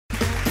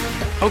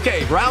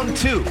Okay, round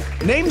two.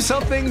 Name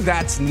something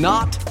that's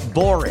not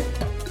boring.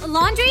 A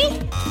laundry?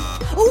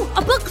 Ooh, a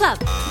book club.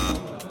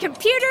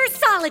 Computer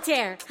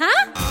solitaire,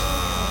 huh?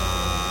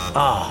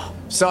 Ah,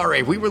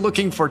 sorry, we were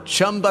looking for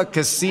Chumba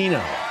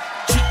Casino.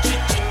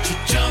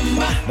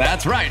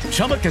 That's right,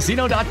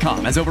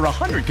 ChumbaCasino.com has over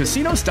 100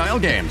 casino-style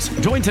games.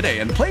 Join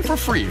today and play for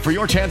free for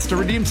your chance to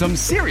redeem some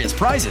serious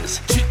prizes.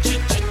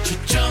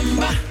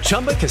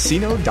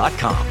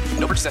 ChumbaCasino.com.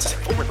 No purchase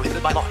necessary. Void where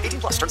prohibited by law.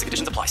 18+. Terms and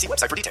conditions apply. See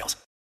website for details.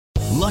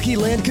 Lucky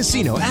Land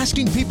Casino,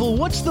 asking people,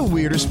 what's the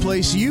weirdest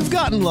place you've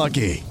gotten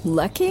lucky?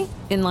 Lucky?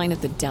 In line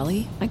at the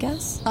deli, I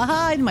guess?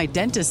 Aha, in my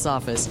dentist's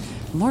office.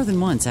 More than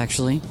once,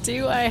 actually.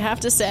 Do I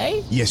have to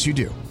say? Yes, you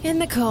do. In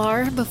the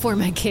car before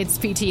my kids'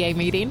 PTA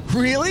meeting.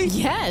 Really?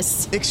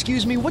 Yes.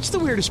 Excuse me, what's the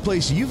weirdest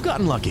place you've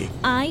gotten lucky?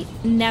 I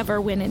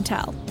never win and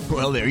tell.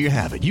 Well, there you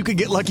have it. You can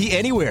get lucky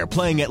anywhere,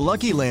 playing at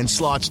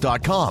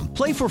LuckyLandSlots.com.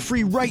 Play for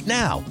free right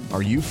now.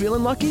 Are you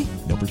feeling lucky?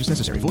 No purchase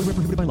necessary. Void where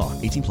prohibited by law.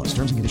 18+.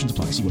 Terms and conditions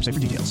apply. See website for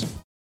details.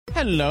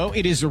 Hello,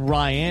 it is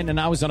Ryan, and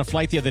I was on a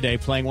flight the other day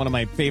playing one of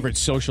my favorite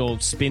social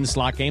spin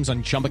slot games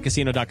on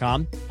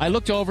ChumbaCasino.com. I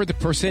looked over at the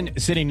person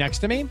sitting next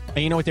to me, and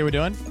you know what they were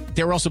doing?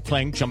 They were also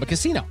playing Chumba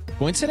Casino.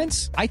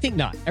 Coincidence? I think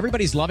not.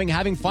 Everybody's loving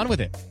having fun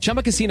with it.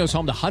 Chumba Casino is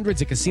home to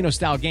hundreds of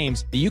casino-style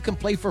games that you can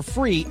play for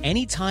free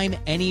anytime,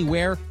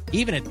 anywhere,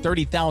 even at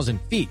 30,000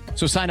 feet.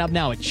 So sign up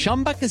now at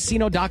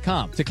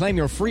ChumbaCasino.com to claim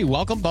your free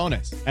welcome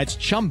bonus. That's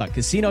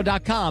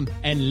ChumbaCasino.com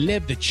and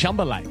live the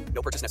Chumba life.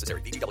 No purchase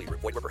necessary. VGW.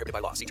 Void where prohibited by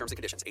law. See terms and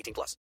conditions.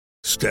 18+.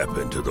 Step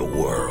into the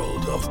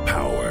world of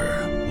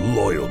power,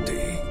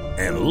 loyalty,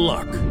 and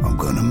luck. I'm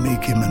gonna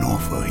make him an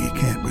offer he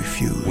can't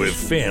refuse. With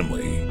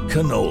family,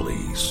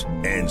 cannolis,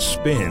 and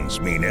spins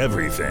mean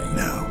everything.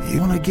 Now,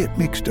 you wanna get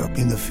mixed up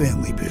in the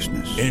family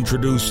business.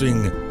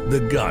 Introducing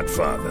The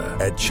Godfather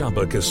at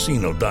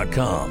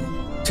ChumbaCasino.com.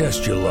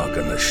 Test your luck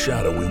in the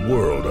shadowy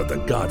world of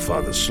The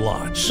Godfather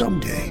slot.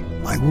 Someday,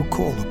 I will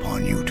call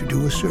upon you to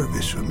do a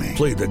service for me.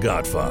 Play The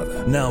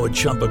Godfather, now at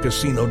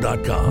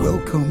ChumbaCasino.com.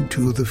 Welcome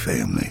to the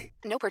family.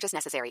 No purchase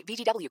necessary.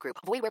 VGW Group.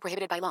 Void where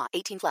prohibited by law.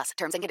 18+.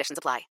 Terms and conditions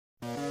apply.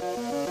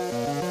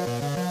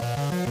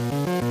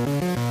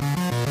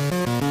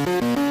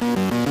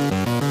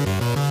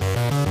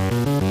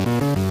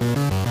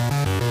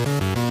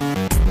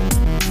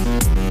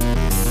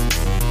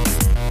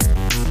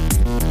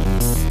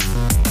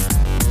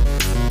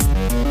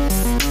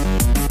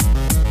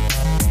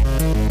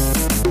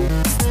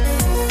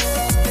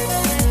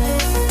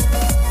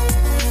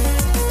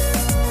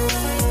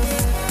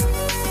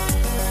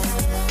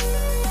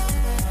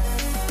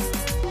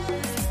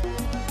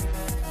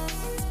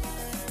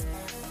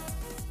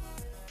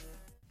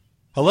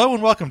 Hello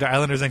and welcome to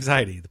Islanders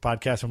Anxiety, the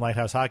podcast from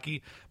Lighthouse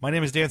Hockey. My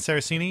name is Dan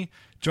Saracini.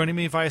 Joining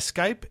me via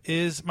Skype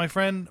is my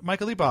friend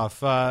Michael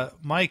Leboff.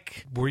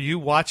 Mike, were you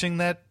watching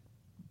that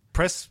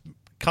press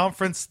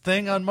conference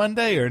thing on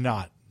Monday or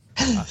not?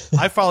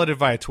 I followed it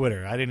via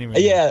Twitter. I didn't even.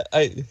 Yeah,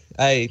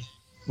 I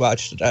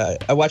watched.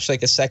 I watched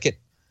like a second,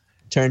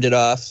 turned it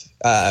off.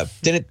 I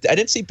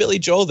didn't see Billy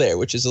Joel there,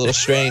 which is a little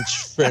strange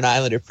for an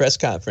Islander press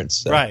conference.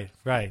 So. Right.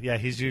 Yeah,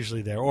 he's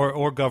usually there,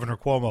 or Governor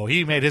Cuomo.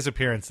 He made his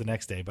appearance the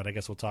next day, but I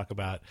guess we'll talk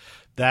about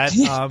that.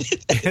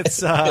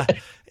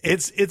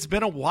 It's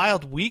been a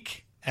wild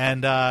week,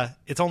 and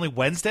it's only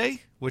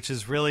Wednesday, which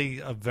is really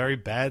a very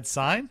bad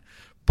sign.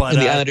 But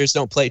and the Islanders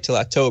don't play till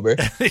October.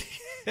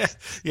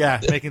 Yeah,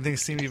 making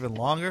things seem even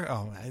longer.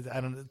 Oh,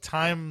 I don't know.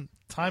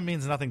 Time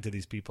means nothing to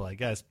these people, I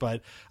guess.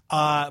 But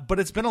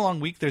it's been a long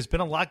week. There's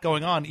been a lot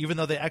going on, even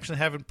though they actually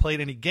haven't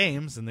played any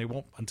games, and they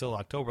won't until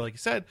October, like you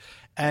said.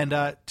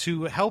 And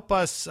to help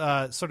us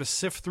sort of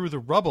sift through the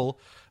rubble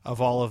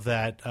of all of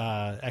that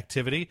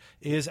activity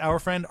is our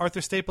friend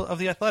Arthur Staple of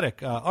The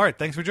Athletic. Art,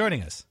 thanks for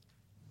joining us.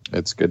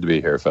 It's good to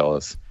be here,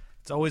 fellas.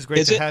 It's always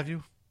great to have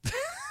you.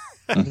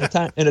 In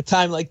a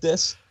time like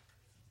this?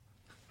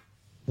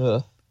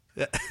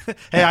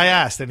 Hey, I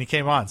asked, and he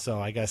came on, so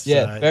I guess.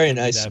 Yeah, very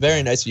nice,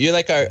 very nice. You're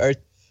like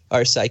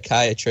our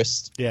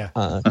psychiatrist. Yeah,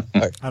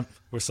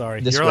 we're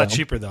sorry. This You're a lot realm.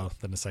 cheaper though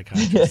than a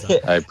psychiatrist. So.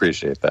 I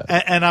appreciate that.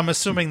 And I'm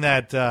assuming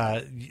that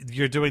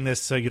you're doing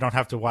this so you don't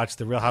have to watch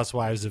The Real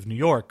Housewives of New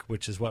York,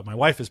 which is what my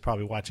wife is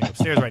probably watching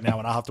upstairs right now,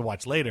 and I'll have to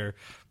watch later.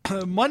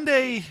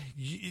 Monday,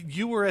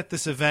 you were at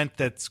this event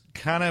that's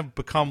kind of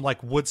become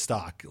like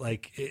Woodstock.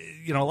 Like,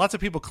 lots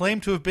of people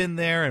claim to have been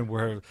there and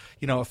were,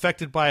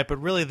 affected by it, but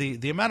really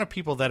the amount of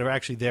people that are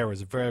actually there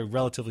was very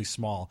relatively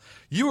small.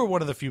 You were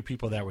one of the few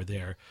people that were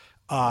there.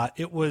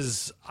 It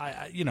was,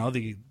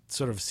 the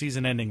sort of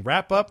season-ending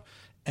wrap-up,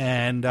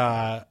 and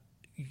John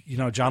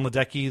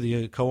Ledecky,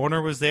 the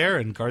co-owner, was there,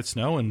 and Garth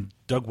Snow and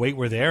Doug Waite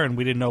were there, and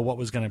we didn't know what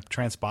was going to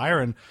transpire,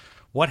 and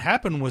what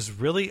happened was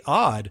really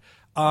odd.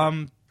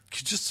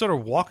 Could you just sort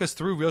of walk us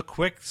through real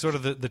quick sort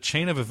of the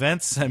chain of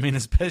events? I mean,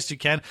 as best you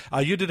can.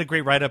 You did a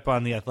great write-up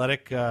on The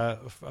Athletic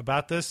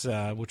about this,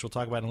 which we'll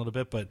talk about in a little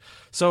bit. But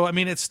so, I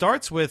mean, it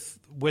starts with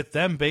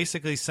them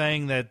basically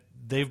saying that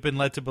they've been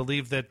led to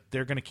believe that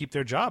they're going to keep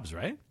their jobs,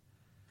 right?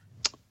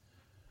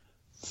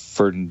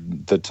 For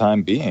the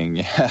time being,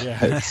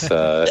 yeah.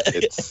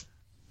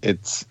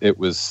 it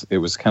was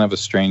kind of a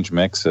strange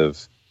mix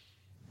of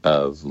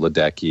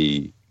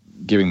Ledecky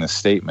giving the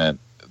statement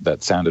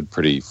that sounded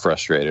pretty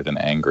frustrated and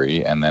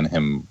angry, and then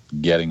him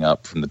getting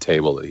up from the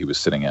table that he was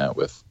sitting at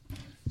with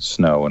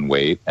Snow and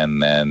Waite,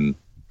 and then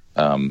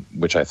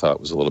which I thought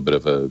was a little bit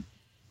of a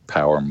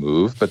power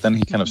move, but then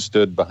he kind of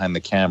stood behind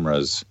the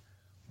cameras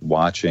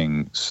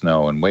watching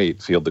Snow and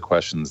Waite field the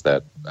questions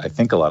that I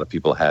think a lot of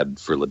people had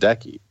for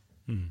Ledecky.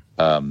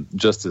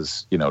 Just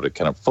as, to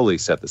kind of fully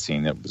set the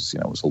scene, it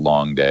was a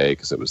long day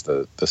because it was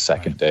the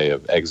second day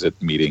of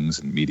exit meetings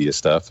and media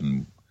stuff,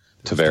 and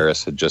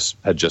Tavares had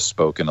just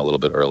spoken a little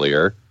bit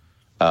earlier.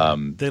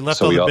 They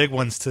left all the big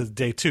ones to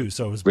day 2,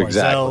 so it was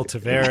Barzal,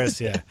 Tavares,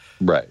 yeah.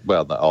 Right.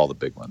 Well, all the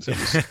big ones. It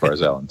was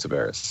Barzal and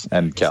Tavares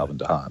and Calvin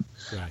DeHaan.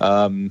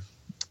 Right.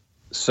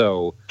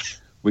 So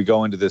we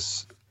go into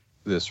this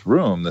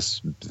room,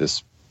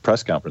 this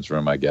press conference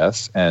room, I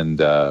guess, and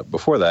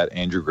before that,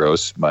 Andrew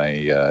Gross,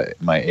 my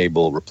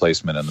able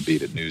replacement on the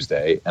beat at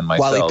Newsday, and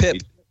myself.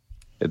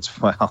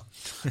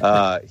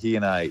 He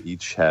and I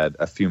each had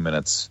a few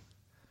minutes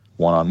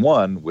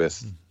one-on-one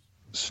with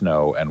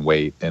Snow and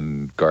Waite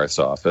in Garth's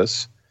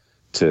office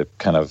to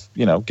kind of,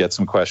 get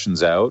some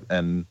questions out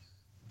and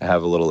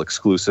have a little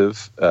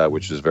exclusive,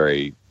 which is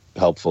very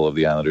helpful of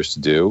the Islanders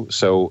to do.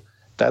 So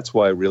that's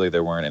why really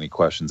there weren't any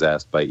questions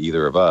asked by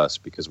either of us,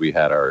 because we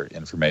had our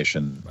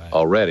information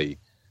already.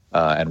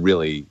 And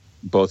really,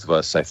 both of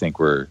us, I think,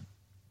 were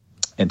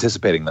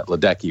anticipating that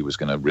Ledecky was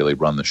going to really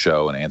run the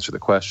show and answer the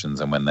questions.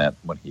 And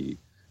when he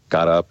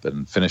got up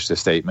and finished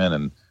his statement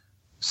and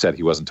said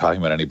he wasn't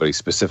talking about anybody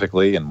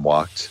specifically and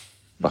walked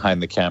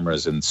behind the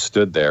cameras and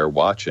stood there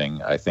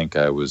watching, I think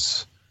I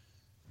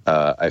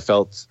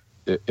felt,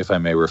 if I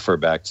may refer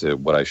back to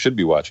what I should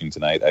be watching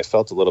tonight, I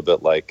felt a little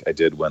bit like I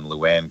did when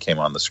Luann came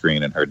on the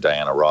screen in her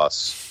Diana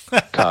Ross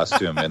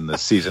costume in the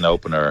season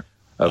opener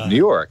of New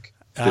York.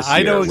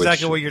 I know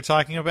exactly what you're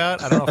talking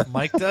about. I don't know if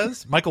Mike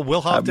does. Michael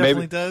Wilhoff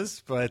definitely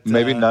does, but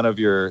maybe none of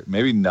your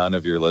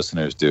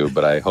listeners do.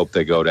 But I hope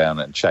they go down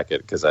and check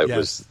it, because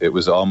it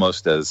was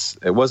almost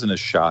it wasn't as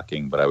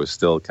shocking, but I was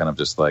still kind of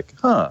just like,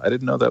 I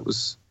didn't know that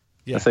was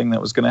a thing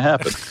that was going to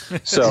happen.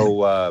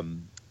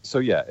 So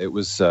yeah, it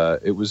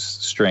was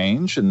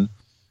strange, and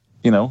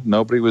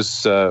nobody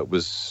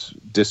was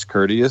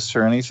discourteous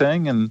or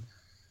anything, and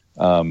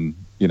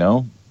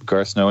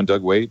Garth Snow and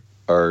Doug Waite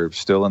are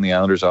still in the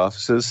Islanders'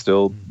 offices,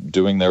 still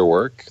doing their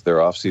work, their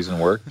off-season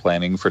work,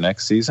 planning for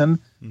next season.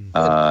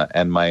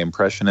 And my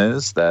impression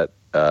is that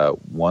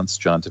once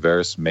John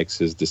Tavares makes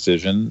his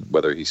decision,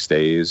 whether he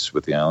stays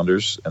with the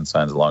Islanders and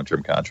signs a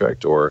long-term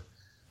contract or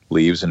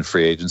leaves in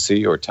free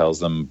agency, or tells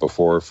them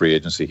before free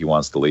agency he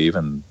wants to leave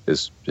and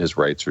his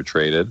rights are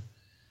traded,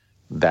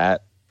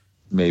 that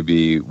may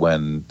be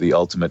when the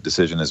ultimate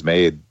decision is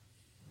made,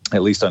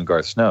 at least on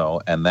Garth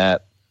Snow. And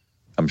that,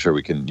 I'm sure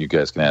you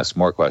guys can ask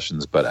more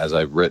questions, but as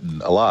I've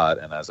written a lot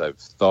and as I've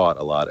thought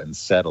a lot and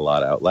said a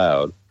lot out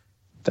loud,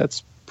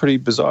 that's pretty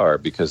bizarre,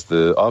 because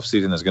the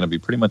offseason is going to be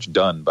pretty much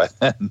done by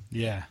then.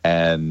 Yeah.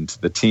 And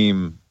the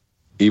team,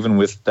 even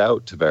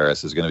without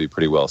Tavares, is going to be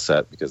pretty well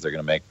set, because they're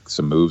going to make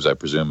some moves, I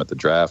presume, at the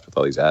draft with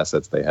all these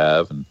assets they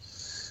have. And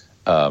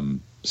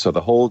so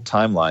the whole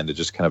timeline to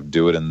just kind of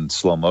do it in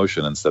slow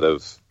motion instead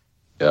of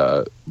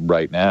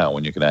right now,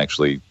 when you can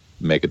actually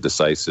make a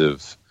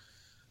decisive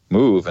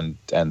move and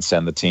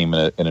send the team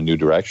in a new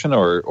direction,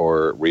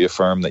 or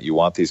reaffirm that you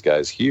want these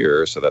guys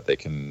here so that they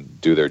can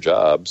do their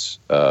jobs.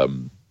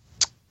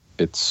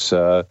 It's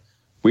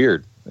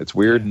weird. It's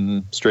weird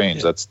and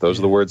strange. Those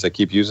are the words I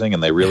keep using,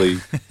 and they really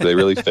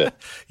fit.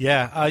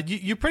 Yeah,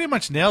 you pretty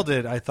much nailed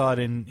it, I thought,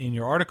 in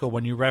your article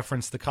when you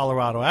referenced the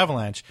Colorado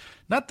Avalanche.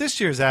 Not this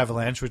year's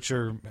Avalanche, which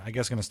are, I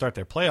guess, going to start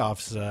their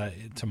playoffs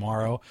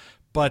tomorrow,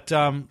 but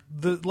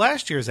the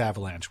last year's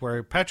Avalanche,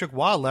 where Patrick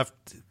Waugh left.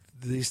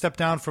 He stepped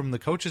down from the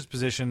coach's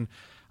position,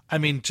 I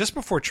mean, just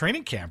before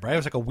training camp, right? It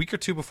was like a week or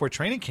two before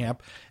training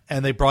camp,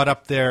 and they brought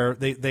up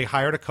they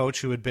hired a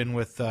coach who had been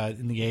with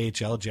in the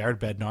AHL, Jared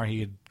Bednar. He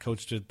had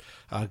coached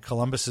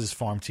Columbus's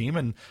farm team,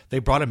 and they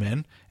brought him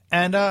in,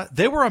 and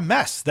they were a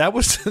mess. That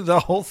was the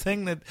whole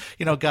thing that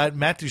got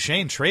Matt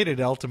Duchene traded.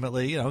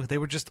 Ultimately, they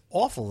were just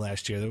awful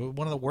last year. They were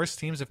one of the worst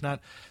teams, if not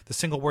the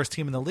single worst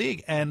team in the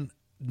league, and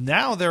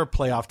now they're a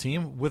playoff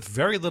team with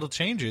very little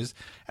changes.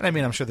 And I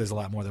mean, I'm sure there's a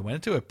lot more that went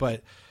into it,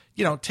 but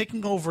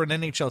taking over an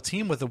NHL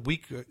team with a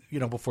week,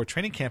 before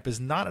training camp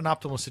is not an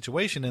optimal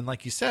situation. And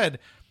like you said,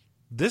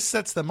 this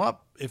sets them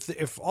up.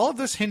 If all of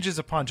this hinges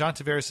upon John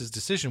Tavares'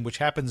 decision, which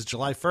happens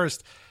July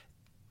 1st,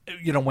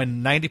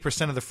 when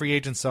 90% of the free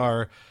agents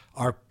are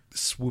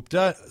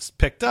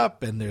picked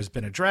up, and there's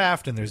been a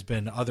draft, and there's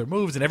been other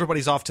moves, and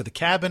everybody's off to the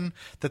cabin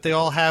that they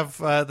all have,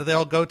 that they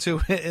all go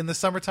to in the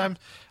summertime.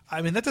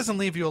 I mean, that doesn't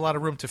leave you a lot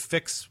of room to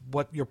fix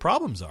what your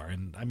problems are.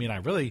 And I mean,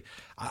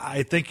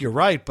 I think you're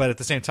right, but at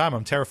the same time,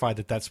 I'm terrified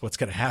that that's what's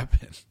going to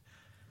happen.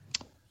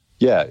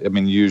 Yeah. I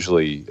mean,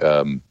 usually,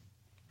 I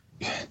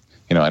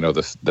know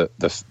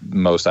the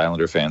most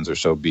Islander fans are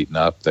so beaten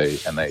up, they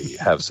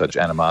have such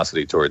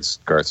animosity towards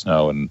Garth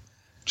Snow and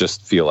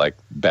just feel like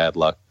bad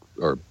luck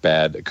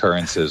bad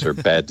occurrences or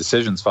bad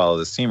decisions follow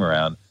this team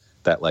around,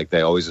 that like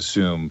they always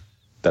assume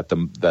that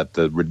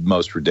the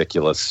most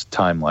ridiculous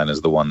timeline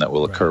is the one that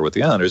will occur with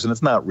the Islanders, and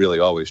it's not really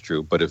always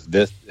true. But if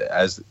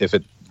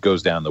it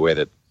goes down the way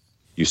that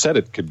you said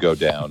it could go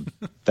down,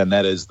 then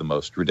that is the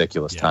most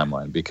ridiculous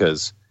timeline,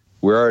 because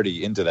we're already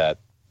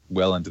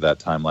well into that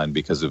timeline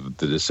because of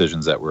the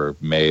decisions that were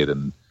made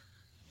and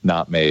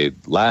not made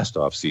last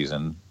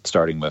offseason,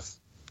 starting with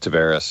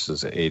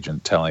Tavares'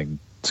 agent telling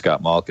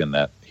Scott Malkin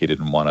that he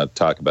didn't want to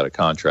talk about a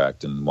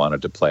contract and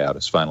wanted to play out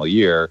his final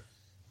year,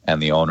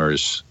 and the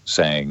owners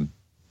saying,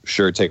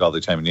 sure, take all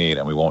the time you need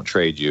and we won't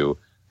trade you.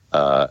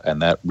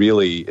 And that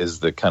really is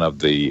the kind of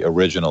the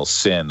original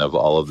sin of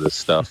all of this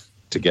stuff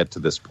to get to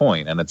this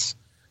point. And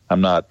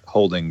I'm not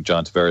holding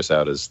John Tavares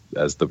out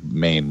as the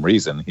main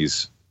reason.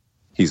 He's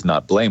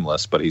not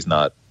blameless, but he's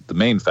not the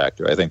main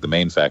factor. I think the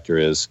main factor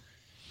is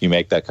you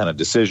make that kind of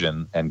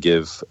decision and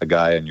give a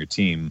guy on your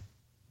team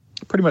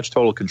pretty much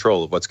total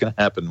control of what's going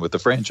to happen with the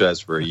franchise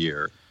for a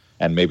year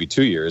and maybe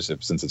 2 years,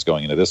 since it's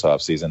going into this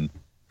offseason.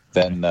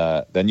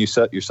 Then you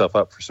set yourself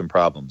up for some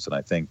problems, and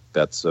I think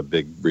that's a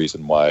big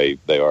reason why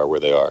they are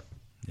where they are.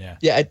 Yeah.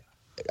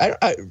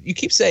 You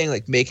keep saying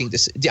like making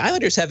this. The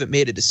Islanders haven't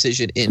made a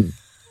decision in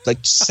like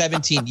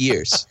 17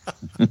 years.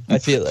 I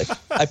feel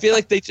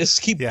like they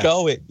just keep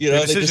going. You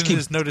know, the decision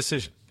is no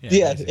decision.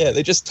 Yeah,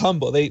 they just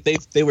tumble.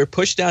 They were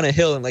pushed down a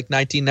hill in like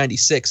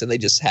 1996, and they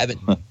just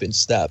haven't been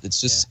stopped. It's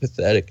just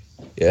pathetic.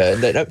 Yeah,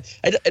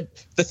 and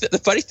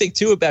the funny thing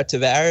too about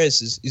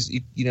Tavares is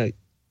you know,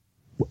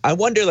 I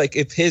wonder like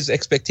if his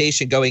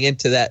expectation going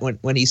into that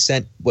when he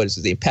sent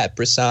Pat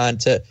Brisson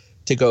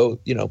to go,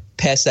 you know,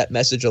 pass that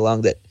message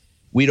along that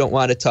we don't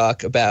want to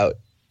talk about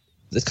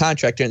the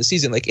contract during the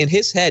season. Like in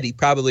his head, he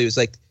probably was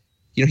like,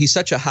 you know, he's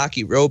such a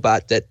hockey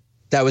robot that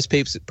was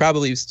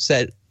probably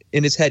said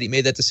in his head. He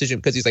made that decision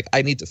because he's like,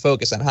 I need to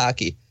focus on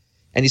hockey,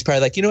 and he's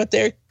probably like, you know what,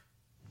 they're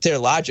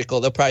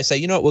logical. They'll probably say,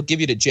 you know what, we'll give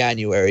you to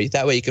January.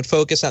 That way you can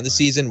focus on the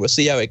season. We'll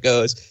see how it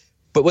goes.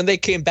 But when they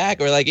came back,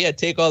 we're like, yeah,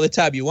 take all the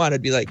time you want.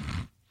 I'd be like,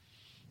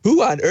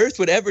 who on earth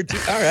would ever do?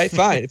 All right,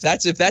 fine. If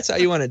that's how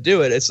you want to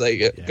do it, it's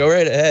like go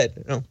right ahead.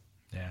 You know?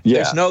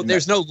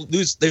 There's no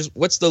lose.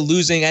 What's the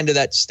losing end of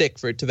that stick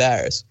for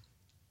Tavares?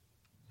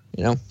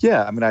 You know?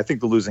 Yeah, I mean, I think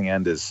the losing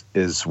end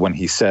is when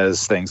he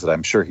says things that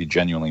I'm sure he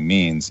genuinely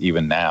means,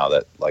 even now,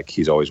 that like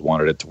he's always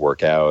wanted it to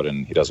work out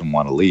and he doesn't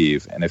want to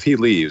leave. And if he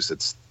leaves,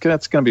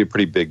 that's going to be a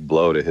pretty big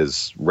blow to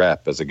his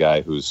rep as a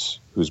guy who's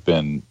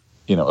been,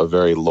 you know, a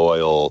very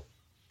loyal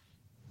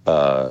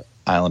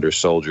Islander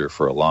soldier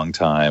for a long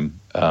time.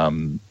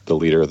 The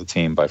leader of the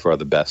team, by far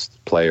the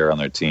best player on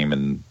their team,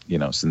 and you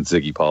know, since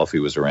Ziggy Palffy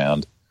was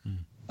around.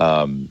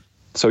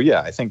 So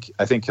yeah, I think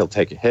he'll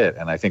take a hit,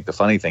 and I think the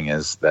funny thing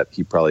is that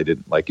he probably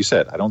didn't, like you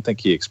said, I don't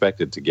think he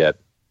expected to get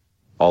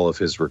all of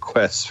his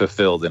requests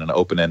fulfilled in an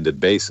open-ended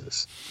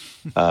basis.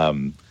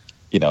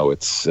 You know,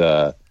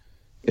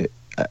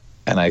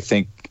 and I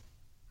think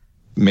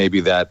maybe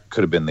that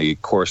could have been the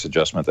course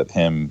adjustment that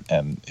him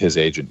and his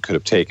agent could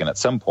have taken at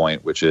some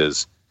point, which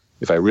is,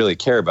 if I really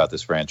care about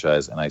this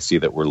franchise and I see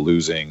that we're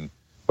losing,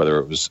 whether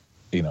it was,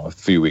 you know, a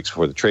few weeks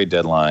before the trade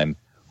deadline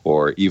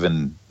or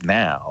even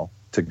now,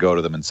 to go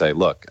to them and say,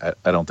 look,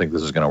 I don't think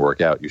this is going to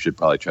work out. You should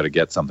probably try to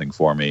get something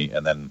for me,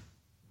 and then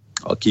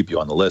I'll keep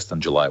you on the list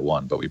on July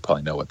 1. But we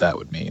probably know what that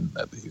would mean,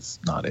 that he's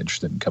not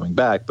interested in coming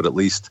back, but at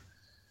least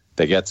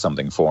they get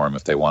something for him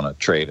if they want to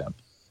trade him.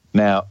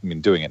 Now, I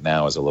mean, doing it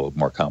now is a little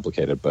more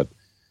complicated, but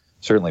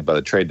certainly by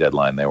the trade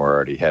deadline, they were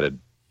already headed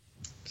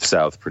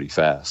south pretty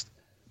fast.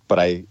 But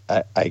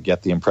I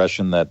get the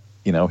impression that,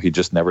 you know, he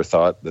just never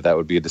thought that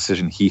would be a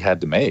decision he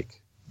had to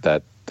make,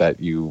 that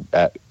you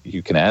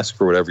can ask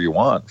for whatever you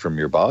want from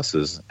your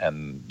bosses,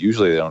 and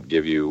usually they don't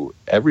give you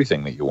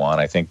everything that you want.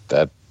 I think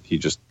that he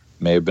just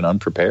may have been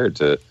unprepared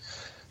to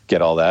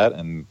get all that,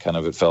 and kind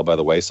of it fell by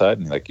the wayside.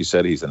 And like you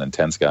said, he's an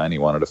intense guy, and he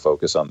wanted to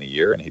focus on the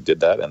year, and he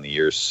did that, and the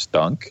year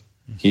stunk.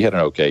 He had an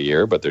okay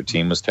year, but their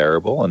team was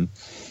terrible, and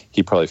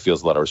he probably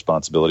feels a lot of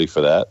responsibility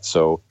for that.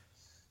 So,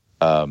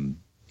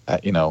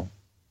 you know,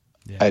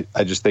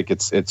 I just think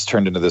it's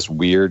turned into this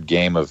weird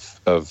game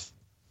of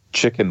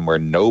chicken where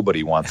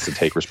nobody wants to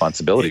take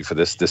responsibility for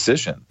this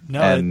decision.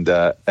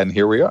 And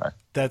here we are.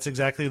 That's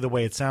exactly the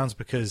way it sounds,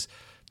 because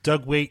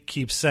Doug Weight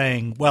keeps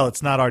saying, well,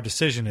 it's not our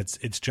decision,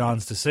 it's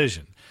John's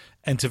decision.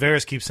 And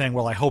Tavares keeps saying,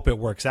 well, I hope it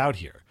works out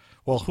here.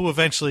 Well, who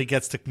eventually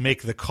gets to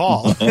make the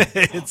call?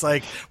 It's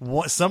like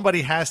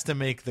somebody has to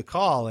make the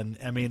call. And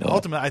I mean,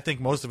 ultimately, I think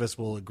most of us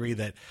will agree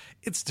that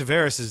it's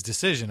Tavares'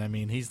 decision. I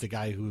mean, he's the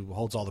guy who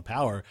holds all the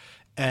power.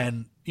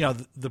 And, you know,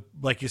 the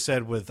like you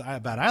said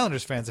about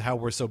Islanders fans and how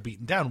we're so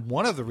beaten down,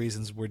 one of the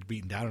reasons we're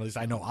beaten down, or at least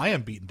I know I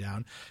am beaten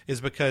down,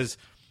 is because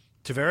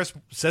Tavares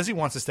says he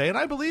wants to stay, and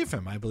I believe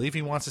him. I believe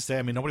he wants to stay.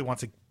 I mean, nobody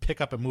wants to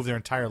pick up and move their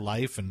entire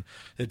life, and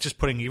it's just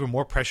putting even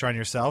more pressure on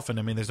yourself. And,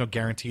 I mean, there's no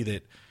guarantee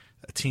that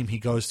a team he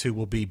goes to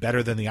will be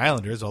better than the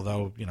Islanders,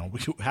 although, you know,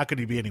 how could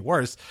he be any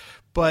worse?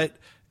 But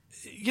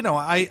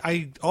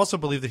I also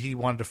believe that he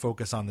wanted to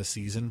focus on the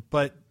season,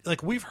 but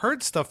like we've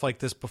heard stuff like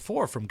this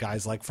before from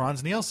guys like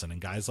Franz Nielsen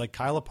and guys like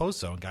Kyle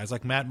Oposo and guys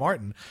like Matt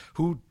Martin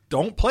who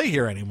don't play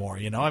here anymore.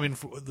 I mean,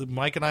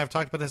 Mike and I have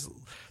talked about this.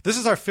 This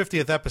is our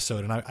 50th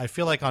episode, and I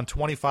feel like on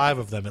 25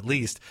 of them at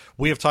least,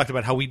 we have talked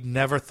about how we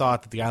never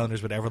thought that the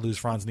Islanders would ever lose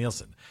Franz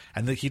Nielsen,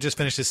 and that he just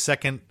finished his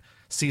second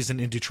season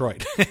in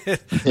Detroit.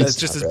 It's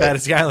just as bad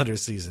as the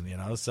Islanders season,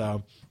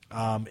 So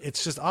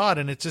it's just odd,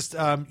 and it's just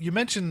you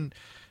mentioned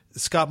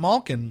Scott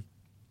Malkin,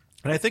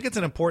 and I think it's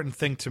an important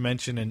thing to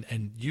mention,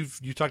 and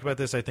you talked about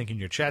this, I think, in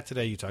your chat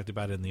today. You talked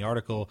about it in the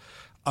article.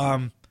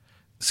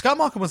 Scott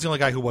Malkin was the only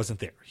guy who wasn't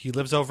there. He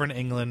lives over in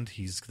England.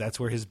 That's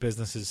where his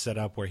business is set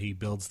up, where he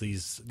builds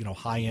these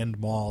high-end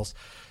malls.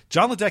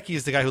 John Ledecky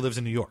is the guy who lives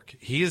in New York.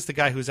 He is the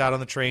guy who's out on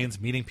the trains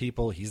meeting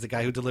people. He's the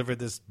guy who delivered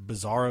this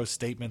bizarro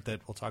statement that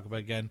we'll talk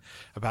about in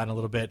a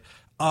little bit.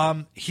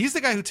 He's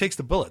the guy who takes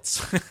the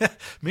bullets.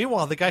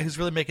 Meanwhile, the guy who's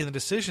really making the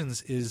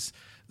decisions is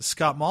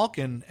Scott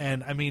Malkin.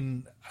 And I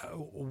mean,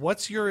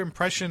 what's your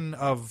impression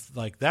of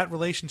like that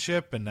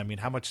relationship? And I mean,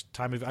 how much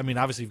time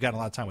obviously you've gotten a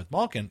lot of time with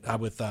Malkin,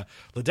 with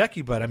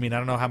Ledecky, but I mean, I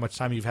don't know how much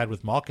time you've had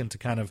with Malkin to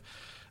kind of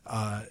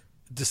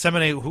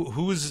disseminate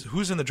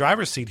who's in the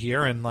driver's seat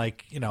here, and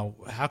like,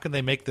 how can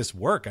they make this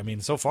work? I mean,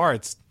 so far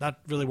it's not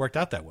really worked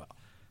out that well.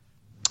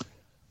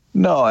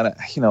 No, and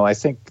I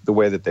think the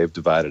way that they've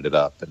divided it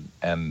up,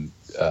 and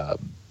I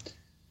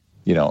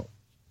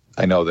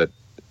know that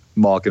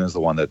Malkin is the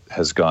one that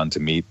has gone to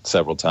meet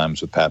several times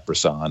with Pat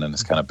Brisson and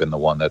has kind of been the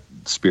one that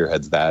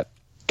spearheads that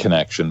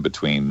connection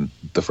between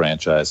the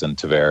franchise and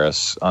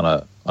Tavares on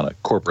a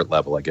corporate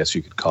level, I guess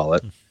you could call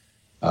it.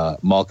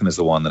 Malkin is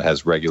the one that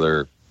has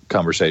regular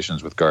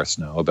conversations with Garth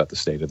Snow about the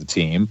state of the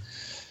team.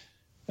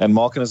 And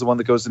Malkin is the one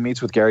that goes to meets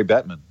with Gary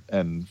Bettman.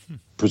 And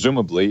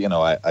presumably,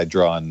 I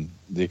draw on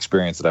the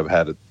experience that I've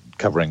had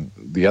covering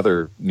the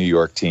other New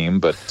York team,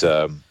 but,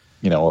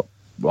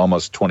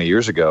 almost 20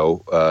 years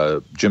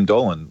ago, Jim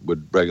Dolan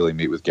would regularly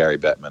meet with Gary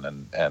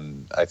Bettman,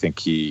 and I think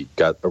he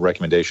got a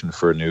recommendation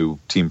for a new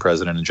team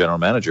president and general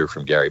manager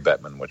from Gary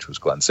Bettman, which was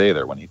Glenn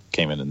Sather when he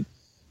came in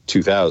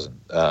 2000,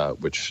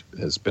 which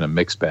has been a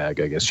mixed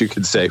bag, I guess you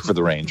could say, for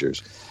the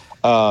Rangers.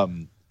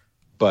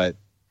 But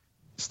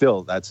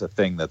still, that's a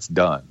thing that's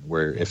done,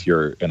 where if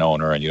you're an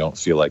owner and you don't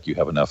feel like you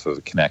have enough of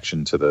a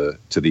connection to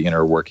the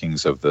inner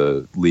workings of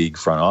the league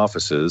front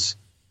offices,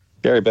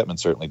 Gary Bettman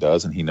certainly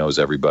does, and he knows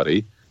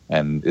everybody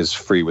and is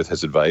free with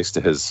his advice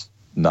to his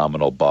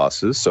nominal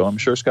bosses. So I'm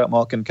sure Scott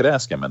Malkin could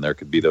ask him, and there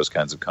could be those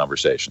kinds of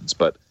conversations.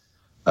 But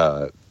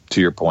to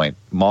your point,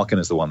 Malkin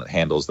is the one that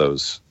handles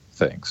those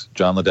things.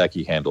 John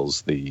Ledecky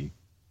handles the,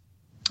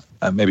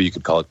 maybe you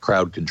could call it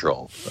crowd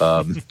control.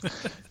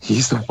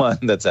 He's the one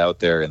that's out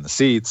there in the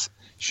seats,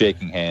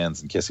 shaking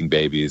hands and kissing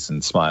babies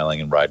and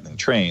smiling and riding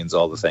trains,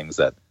 all the things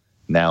that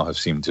now have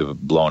seemed to have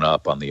blown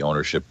up on the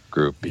ownership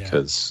group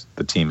because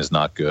the team is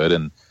not good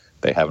and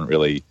they haven't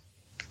really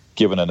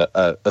given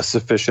a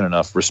sufficient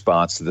enough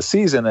response to the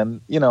season.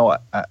 And,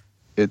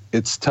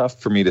 it's tough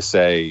for me to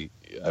say.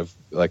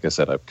 Like I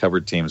said, I've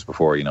covered teams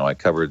before. I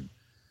covered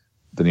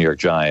the New York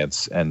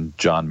Giants, and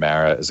John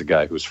Mara is a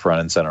guy who's front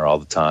and center all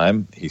the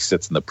time. He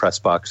sits in the press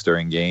box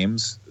during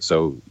games,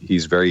 so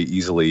he's very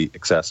easily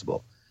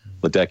accessible.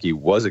 Ledecky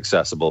was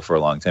accessible for a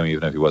long time,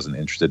 even if he wasn't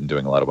interested in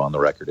doing a lot of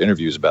on-the-record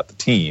interviews about the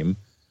team.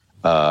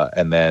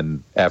 And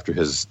then after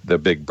the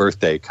big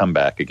birthday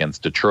comeback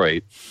against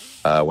Detroit,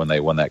 when they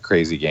won that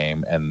crazy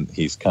game, and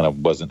he's kind of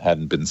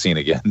hadn't been seen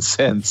again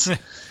since,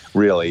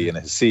 really, in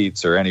his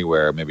seats or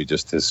anywhere, maybe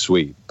just his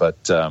suite.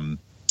 But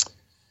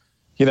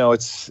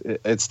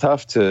it's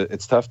tough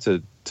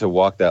to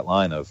walk that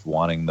line of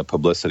wanting the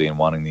publicity and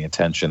wanting the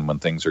attention when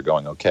things are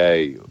going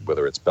okay,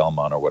 whether it's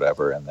Belmont or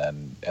whatever, and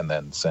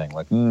then saying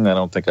like, I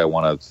don't think I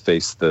want to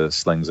face the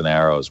slings and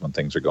arrows when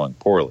things are going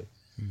poorly.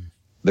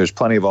 There's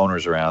plenty of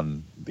owners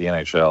around the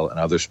NHL and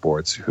other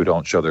sports who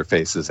don't show their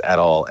faces at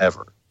all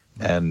ever.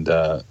 And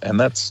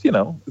that's,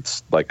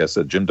 it's like I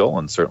said, Jim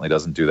Dolan certainly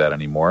doesn't do that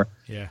anymore.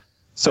 Yeah.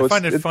 So I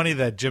find it funny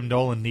that Jim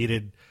Dolan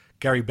needed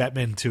Gary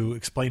Bettman to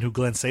explain who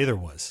Glenn Sather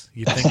was.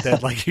 You'd think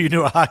that like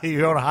you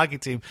own a hockey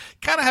team,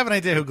 kind of have an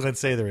idea who Glenn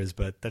Sather is,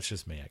 but that's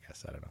just me, I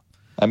guess. I don't know.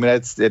 I mean,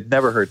 it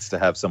never hurts to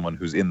have someone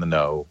who's in the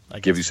know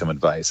give you some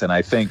advice. And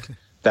I think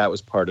that was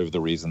part of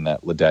the reason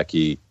that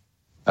Ledecky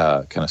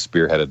kind of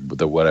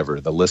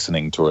spearheaded the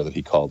listening tour that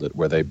he called it,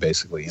 where they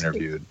basically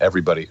interviewed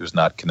everybody who's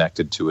not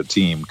connected to a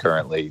team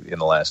currently in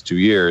the last 2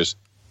 years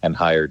and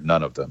hired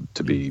none of them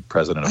to be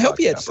president of I hope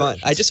he had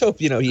operations. fun. I just hope,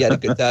 he had a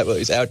good time while he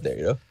was out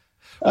there,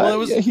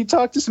 Well, he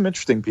talked to some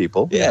interesting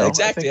people. Yeah,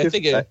 exactly. I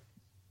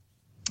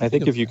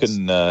think if you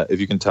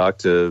can talk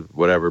to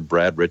whatever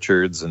Brad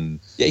Richards and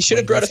he should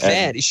have brought a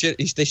fan. They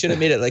should have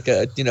made it like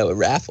a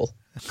raffle.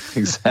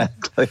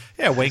 Exactly.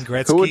 Yeah, Wayne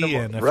Gretzky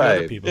and a few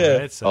other people. Yeah.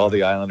 Right? So, all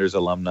the Islanders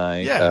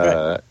alumni.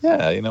 Yeah,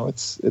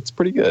 it's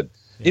pretty good.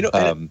 Go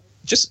ahead.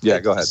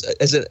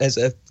 As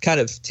a kind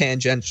of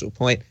tangential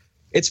point,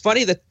 it's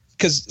funny that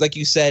because like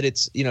you said,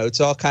 it's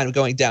it's all kind of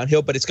going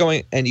downhill, but it's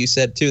going. And you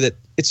said too that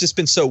it's just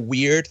been so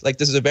weird. Like,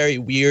 this is a very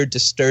weird,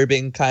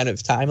 disturbing kind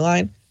of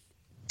timeline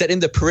that in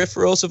the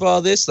peripherals of all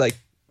this, like,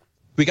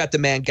 we got the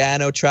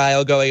Mangano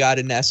trial going on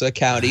in Nassau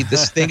County.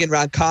 This thing in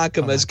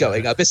Ronkonkoma is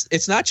going up.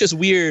 It's not just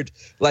weird,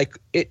 like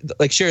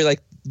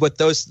what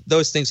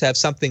those things have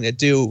something to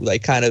do,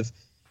 like, kind of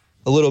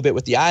a little bit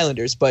with the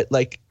Islanders, but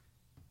like,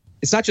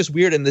 it's not just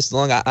weird in this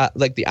long,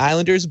 like the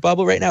Islanders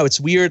bubble right now. It's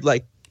weird,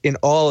 like, in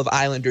all of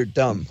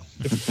Islander-dom.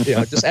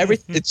 Just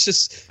everything. It's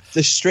just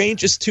the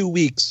strangest 2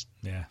 weeks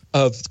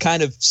of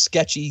kind of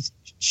sketchy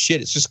shit.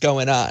 It's just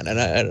going on, and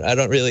I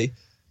don't really.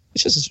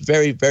 It's just a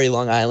very, very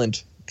Long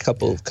Island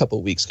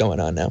couple weeks going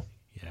on now.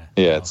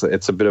 Yeah,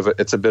 it's a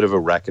bit of a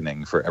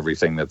reckoning for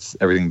everything that's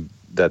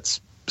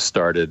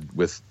started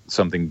with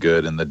something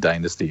good in the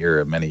Dynasty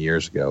era many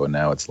years ago, and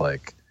now it's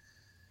like,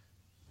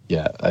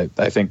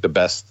 I think the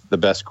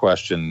best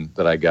question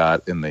that I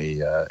got in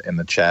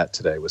the chat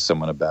today was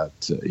someone about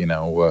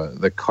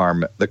the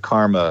karma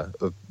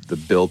of the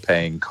bill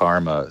paying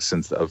karma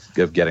since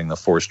of getting the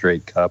 4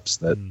 straight cups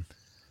that.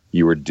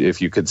 You were,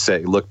 if you could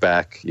say, look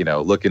back,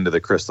 look into the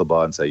crystal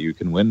ball and say you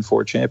can win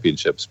 4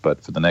 championships,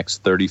 but for the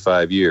next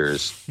 35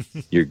 years,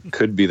 you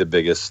could be the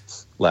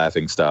biggest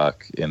laughing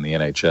stock in the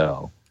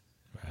NHL,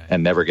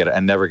 and never get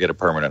a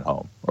permanent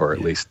home, or at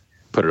least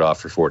put it off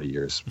for 40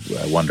 years.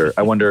 I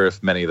wonder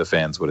if many of the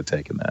fans would have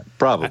taken that.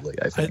 Probably,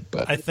 I think.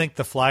 But I think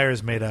the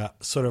Flyers made a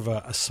sort of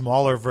a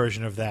smaller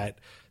version of that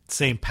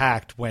same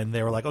pact when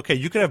they were like, okay,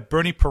 you could have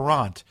Bernie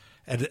Parent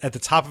at the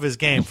top of his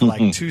game for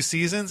like 2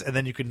 seasons, and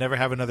then you could never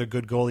have another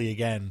good goalie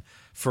again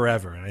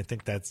forever. And I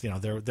think that's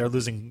they're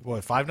losing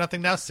 5-0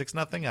 now,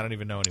 6-0. I don't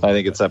even know anymore. I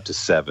think it's up to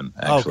 7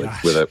 actually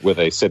with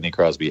a Sidney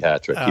Crosby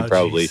hat trick. He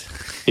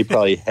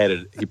probably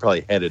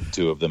headed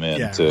 2 of them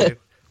in to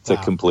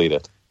complete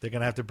it. They're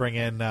gonna have to bring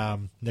in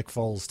Nick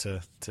Foles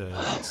to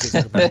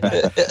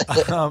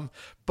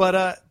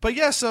but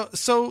yeah.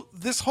 So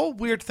this whole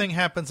weird thing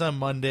happens on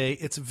Monday.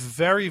 It's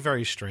very,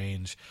 very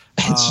strange.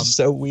 It's just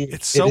so weird.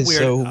 It's so weird.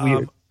 So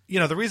weird.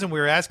 The reason we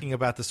were asking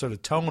about this sort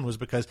of tone was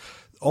because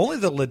only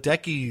the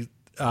Ledecky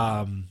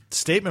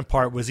statement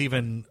part was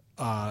even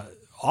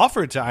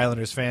offered to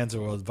Islanders fans,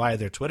 or via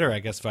their Twitter, I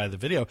guess, via the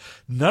video.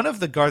 None of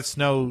the Garth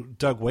Snow,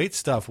 Doug Waite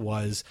stuff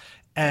was.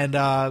 And,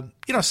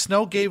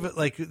 Snow gave it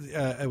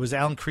it was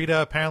Alan Krita,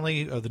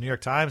 apparently, of the New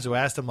York Times, who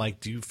asked him, like,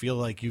 do you feel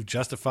like you've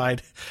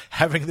justified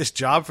having this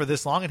job for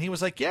this long? And he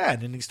was like, yeah.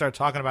 And then he started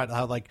talking about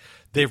how, like,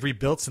 they've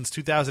rebuilt since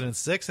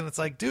 2006. And it's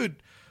like, dude,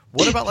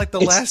 what about, like, the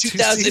last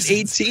 2018. 2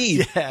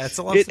 seasons? Yeah, it's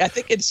a lot. I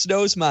think in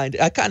Snow's mind,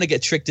 I kind of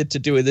get tricked into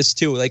doing this,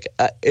 too. Like,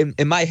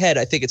 in my head,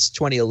 I think it's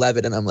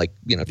 2011, and I'm like,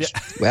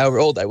 however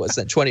old I was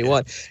then,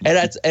 21.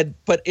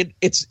 But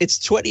it's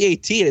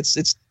 2018.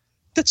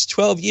 That's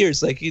 12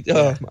 years. Like,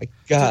 oh my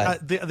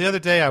God. The other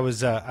day I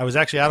was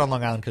actually out on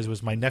Long Island because it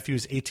was my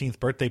nephew's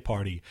 18th birthday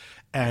party,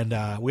 and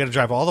we had to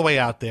drive all the way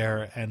out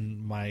there.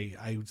 And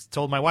I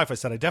told my wife, I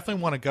said, I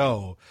definitely want to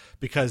go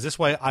because this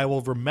way I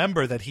will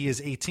remember that he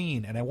is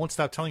 18, and I won't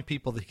stop telling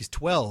people that he's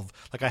 12,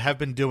 like I have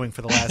been doing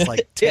for the last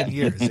 10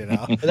 years.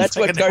 That's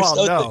what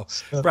Garth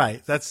thinks.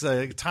 Right. That's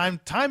time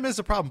is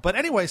a problem. But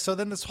anyway, so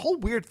then this whole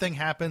weird thing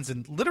happens,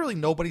 and literally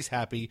nobody's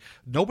happy.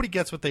 Nobody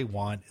gets what they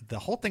want. The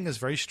whole thing is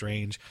very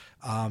strange.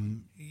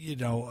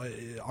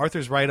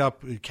 Arthur's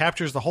write-up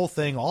captures the whole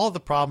thing, all of the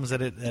problems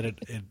that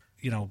it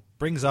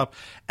brings up.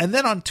 And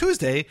then on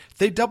Tuesday,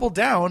 they double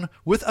down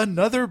with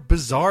another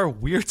bizarre,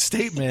 weird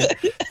statement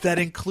that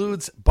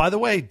includes, by the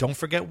way, don't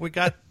forget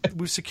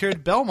we've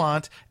secured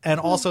Belmont, and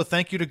also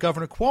thank you to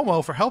Governor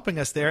Cuomo for helping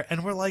us there.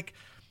 And we're like,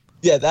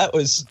 yeah, that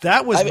was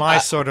my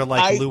sort of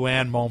like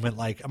Luann moment.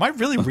 Like, am I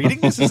really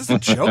reading this? Is this a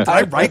joke? Did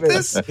I write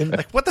this?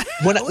 Like, what the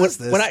hell is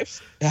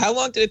this? How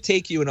long did it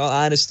take you, in all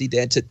honesty,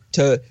 Dan,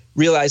 to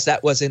realize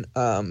that wasn't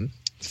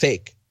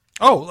fake?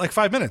 Oh, like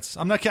 5 minutes.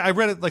 I'm not kidding. I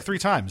read it like 3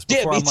 times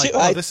before. Yeah, I'm like,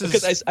 oh, this is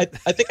because I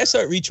think I saw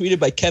it retweeted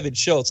by Kevin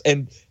Schultz,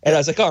 and I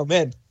was like, oh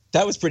man,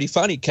 that was pretty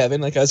funny,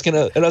 Kevin. Like, I was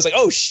like,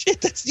 oh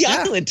shit, that's the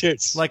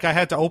Islanders. Like, I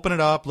had to open it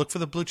up, look for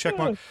the blue check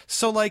mark.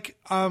 So, like,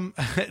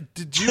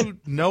 did you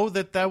know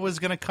that was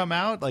going to come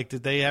out? Like,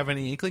 did they have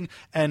any inkling?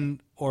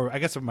 Or I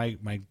guess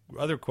my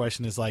other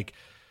question is, like,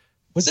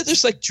 was it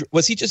just like,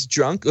 was he just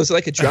drunk? Was it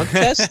like a drunk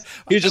test?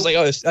 He was just like,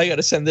 oh, I got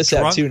to send this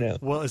out too now.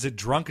 Well, is it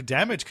drunk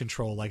damage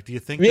control? Like, do you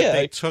think that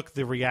they took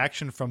the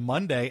reaction from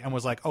Monday and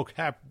was like, oh,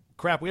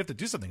 crap, we have to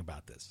do something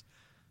about this?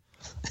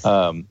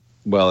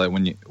 Well,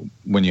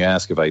 when you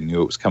ask if I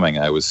knew it was coming,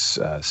 I was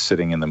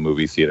sitting in the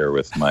movie theater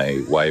with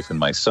my wife and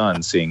my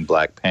son seeing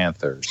Black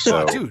Panther.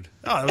 So, dude,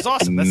 that was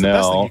awesome. That's the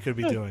best thing you could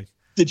be doing.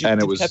 Did you have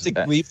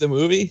to leave the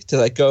movie to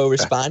like go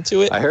respond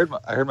to it? I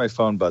heard my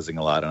phone buzzing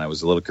a lot, and I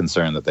was a little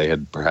concerned that they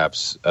had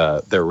perhaps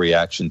their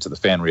reaction to the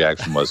fan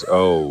reaction was,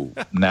 oh,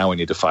 now we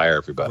need to fire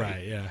everybody.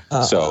 Right, yeah.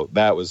 So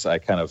that was, I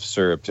kind of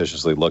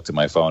surreptitiously looked at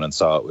my phone and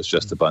saw it was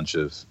just a bunch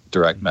of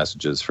direct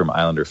messages from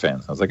Islander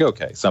fans. I was like,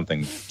 okay,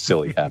 something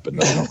silly happened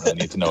that I don't really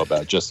need to know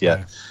about just yet.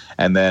 Yeah.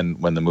 And then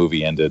when the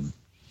movie ended,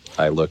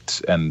 I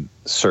looked and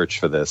searched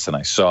for this, and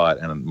I saw it,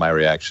 and my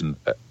reaction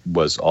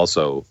was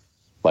also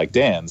like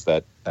Dan's,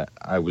 that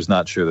I was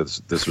not sure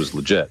that this was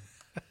legit.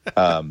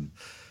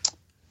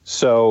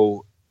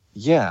 So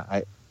yeah,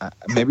 I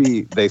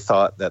maybe they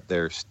thought that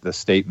the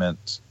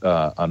statement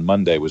on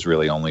Monday was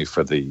really only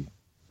for the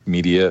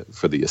media,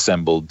 for the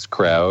assembled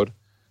crowd,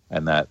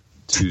 and that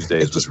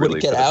Tuesdays was really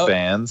for the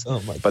fans.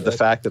 Oh my but God. the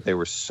fact that they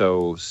were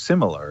so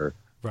similar,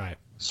 Right.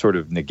 sort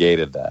of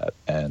negated that,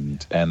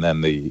 and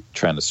then the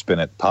trying to spin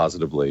it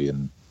positively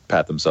and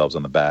pat themselves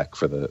on the back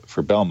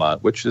for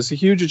Belmont, which is a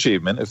huge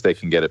achievement if they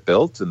can get it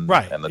built, and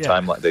the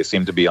timeline, they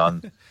seem to be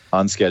on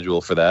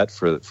schedule for that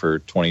for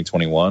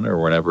 2021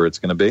 or whenever it's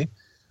going to be,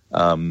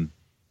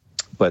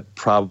 but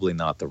probably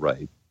not the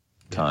right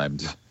time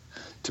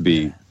to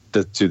be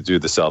to do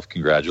the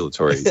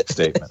self-congratulatory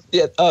statement.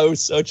 Yeah. Oh, it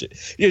was so true.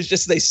 It was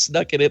just they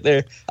snuck it in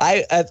there.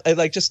 I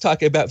like just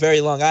talking about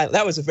Very Long Island.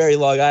 That was a Very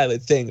Long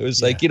Island thing. It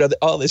was like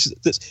all this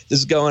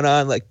is going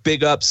on. Like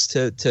big ups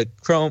to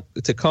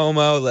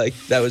Como. Like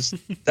that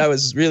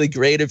was really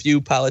great of you,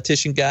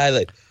 politician guy.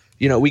 Like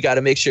we got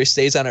to make sure it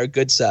stays on our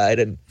good side.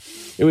 And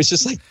it was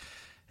just like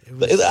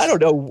I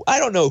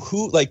don't know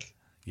who like.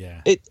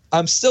 Yeah.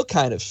 I'm still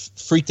kind of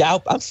freaked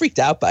out. I'm freaked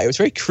out by it. It was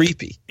very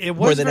creepy.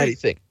 More than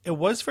anything. It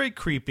was very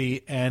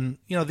creepy. And,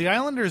 the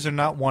Islanders are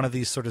not one of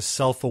these sort of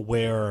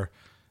self-aware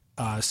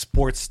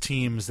sports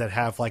teams that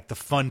have like the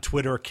fun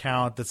Twitter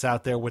account that's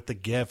out there with the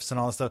GIFs and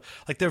all that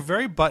stuff. Like they're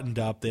very buttoned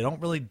up. They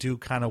don't really do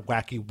kind of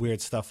wacky,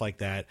 weird stuff like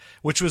that,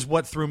 which was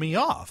what threw me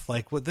off.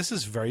 Like, this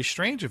is very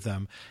strange of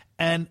them.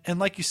 And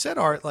like you said,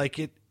 Art, like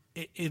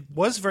it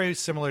was very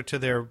similar to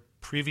their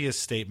previous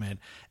statement,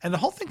 and the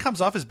whole thing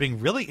comes off as being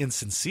really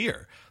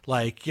insincere.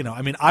 Like,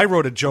 I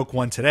wrote a joke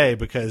one today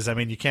because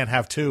you can't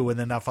have two and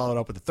then not follow it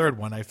up with the third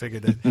one. I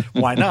figured that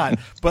why not?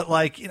 But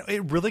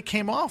it really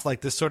came off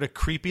like this sort of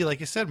creepy, like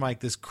you said,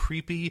 Mike, this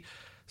creepy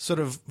sort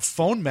of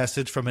phone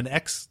message from an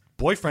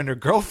ex-boyfriend or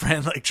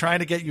girlfriend, like trying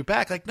to get you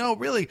back. Like, no,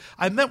 really,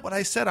 I meant what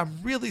I said. I'm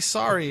really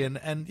sorry.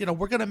 And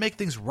we're going to make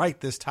things right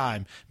this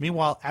time.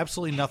 Meanwhile,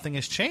 absolutely nothing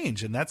has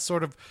changed. And that's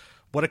sort of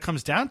what it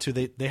comes down to.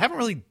 They haven't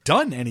really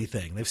done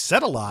anything. They've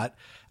said a lot.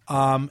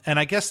 And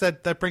I guess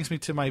that brings me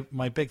to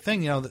my big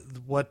thing.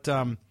 What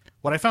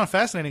I found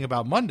fascinating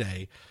about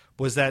Monday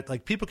was that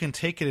like people can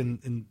take it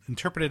and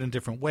interpret it in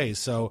different ways.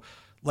 So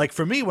like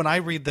for me, when I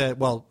read that,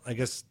 well, I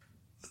guess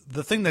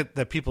the thing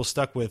that people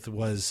stuck with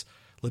was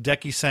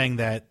Ledecky saying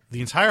that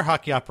the entire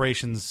hockey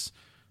operations,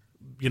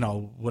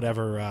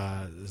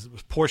 whatever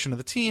portion of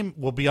the team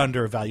will be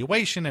under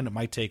evaluation, and it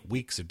might take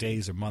weeks or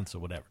days or months or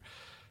whatever.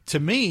 To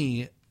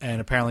me,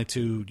 and apparently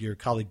to your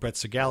colleague Brett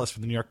Segalis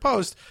from the New York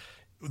Post,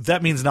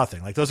 that means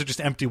nothing. Like those are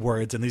just empty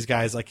words, and these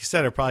guys, like you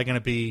said, are probably going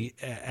to be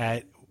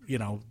at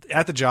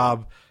the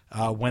job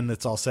when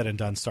it's all said and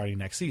done, starting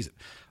next season.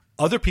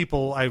 Other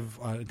people,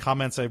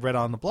 comments I've read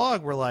on the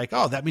blog were like,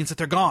 "Oh, that means that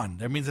they're gone.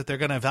 That means that they're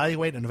going to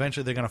evaluate, and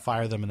eventually they're going to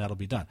fire them, and that'll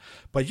be done."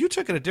 But you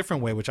took it a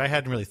different way, which I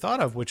hadn't really thought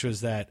of, which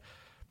was that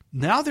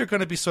now they're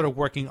going to be sort of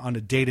working on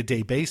a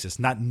day-to-day basis,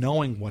 not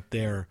knowing what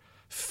their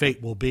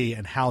fate will be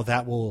and how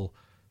that will.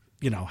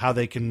 How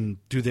they can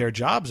do their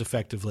jobs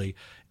effectively.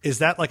 Is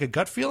that like a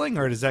gut feeling,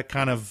 or is that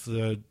kind of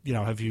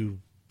have you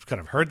kind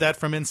of heard that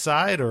from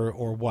inside or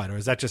what? Or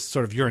is that just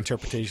sort of your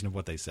interpretation of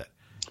what they said?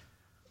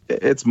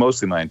 It's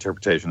mostly my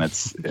interpretation. I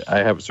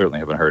certainly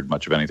haven't heard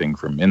much of anything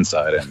from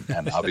inside.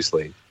 And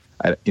obviously,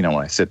 when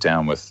I sit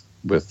down with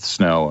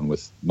Snow and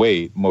with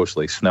Wade,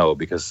 mostly Snow,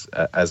 because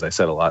as I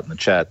said a lot in the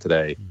chat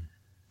today,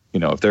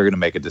 if they're going to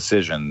make a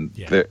decision,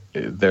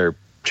 they're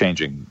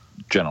changing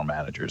general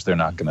managers. They're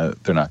not going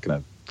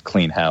to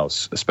clean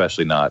house,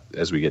 especially not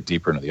as we get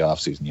deeper into the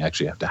offseason. You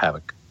actually have to have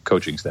a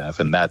coaching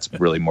staff, and that's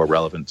really more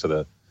relevant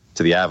to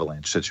the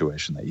Avalanche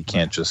situation, that you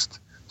can't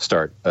just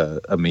start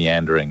a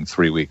meandering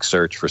 3-week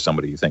search for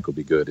somebody you think will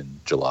be good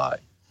in July.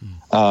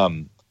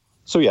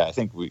 So yeah, I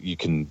think you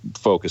can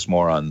focus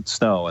more on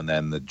Snow, and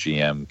then the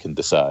GM can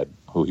decide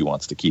who he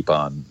wants to keep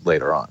on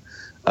later on.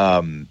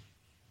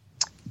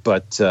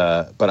 But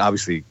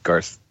obviously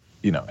Garth,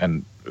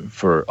 and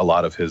for a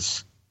lot of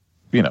his,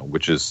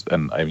 which is,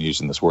 and I'm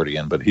using this word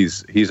again, but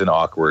he's an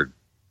awkward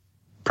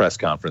press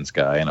conference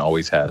guy and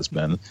always has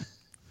been.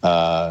 For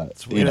all of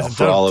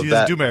that, he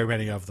doesn't do very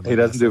many of them. He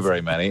doesn't do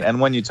very many.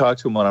 And when you talk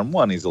to him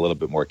one-on-one, he's a little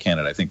bit more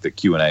candid. I think the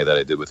Q&A that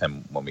I did with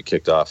him when we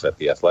kicked off at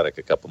The Athletic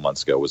a couple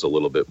months ago was a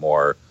little bit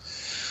more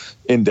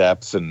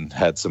in-depth and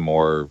had some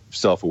more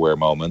self-aware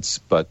moments.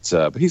 But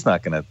he's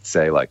not going to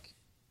say like,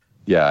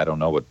 yeah, I don't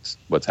know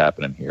what's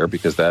happening here,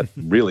 because that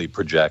really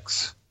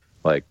projects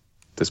like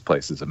this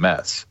place is a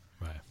mess.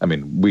 I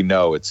mean, we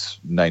know it's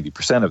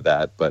 90% of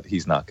that, but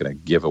he's not going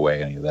to give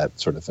away any of that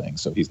sort of thing.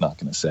 So he's not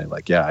going to say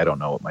like, yeah, I don't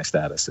know what my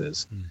status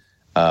is.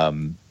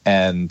 And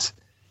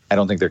I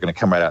don't think they're going to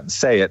come right out and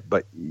say it,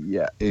 but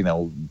yeah,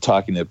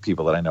 talking to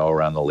people that I know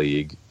around the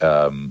league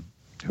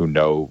who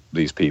know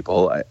these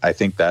people, I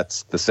think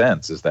that's the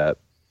sense, is that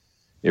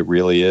it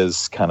really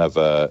is kind of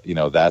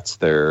that's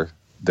their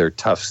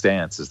tough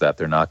stance, is that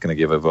they're not going to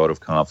give a vote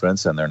of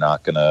confidence, and they're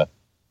not going to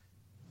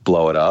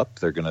blow it up.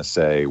 They're going to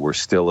say we're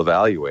still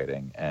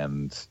evaluating,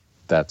 and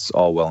that's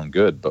all well and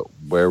good. But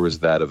where was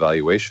that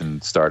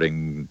evaluation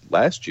starting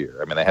last year?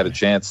 I mean, they had a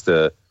chance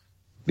to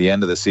the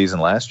end of the season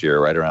last year,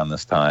 right around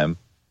this time,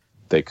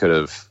 they could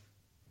have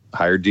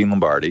hired Dean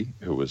Lombardi,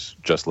 who was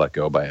just let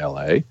go by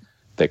LA.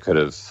 They could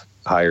have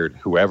hired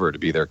whoever to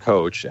be their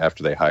coach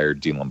after they hired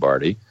Dean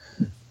Lombardi,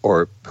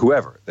 or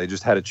whoever. They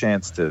just had a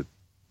chance to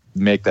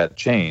make that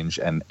change,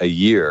 and a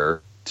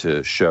year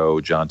to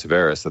show John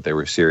Tavares that they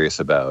were serious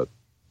about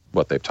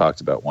what they've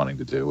talked about wanting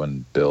to do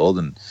and build.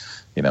 And,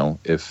 you know,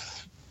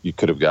 if you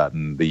could have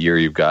gotten the year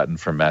you've gotten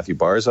from Matthew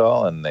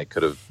Barzal, and they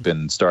could have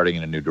been starting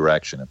in a new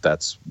direction if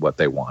that's what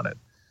they wanted.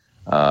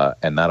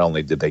 And not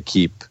only did they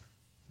keep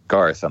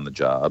Garth on the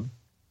job,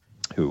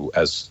 who,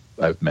 as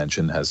I've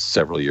mentioned, has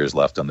several years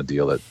left on the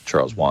deal that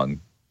Charles Wang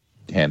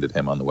handed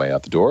him on the way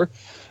out the door,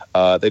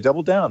 they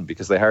doubled down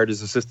because they hired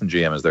his assistant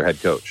GM as their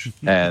head coach.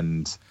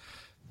 And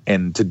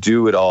to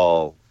do it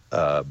all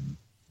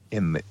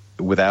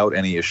without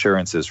any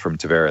assurances from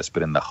Tavares,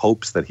 but in the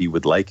hopes that he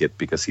would like it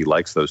because he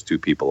likes those two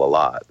people a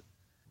lot,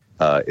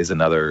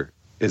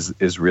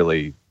 is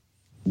really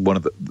one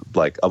of the,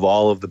 like, of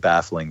all of the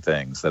baffling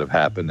things that have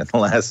happened in the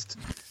last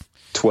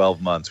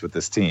 12 months with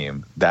this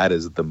team, that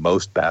is the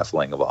most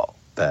baffling of all.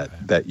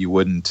 That you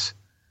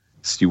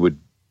would,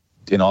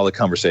 in all the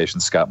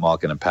conversations Scott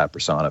Malkin and Pat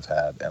Brisson have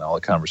had, and all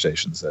the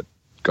conversations that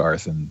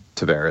Garth and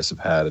Tavares have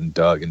had, and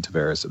Doug and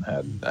Tavares have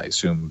had, I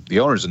assume the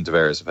owners and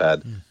Tavares have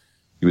had,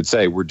 you would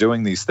say, we're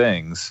doing these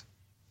things,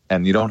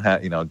 and you don't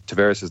have,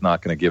 Tavares is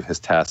not going to give his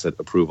tacit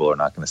approval, or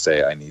not going to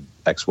say, I need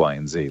X, Y,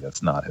 and Z.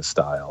 That's not his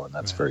style, and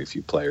that's very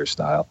few players'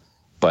 style.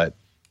 But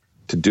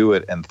to do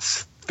it, and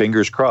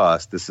fingers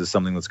crossed, this is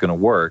something that's going to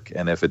work,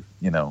 and if it,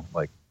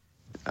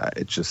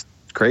 it's just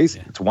crazy.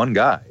 Yeah. It's one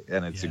guy,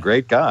 and it's a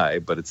great guy,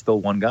 but it's still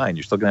one guy, and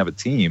you're still going to have a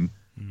team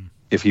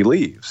if he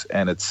leaves.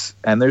 And that's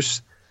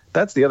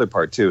the other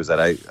part too, is that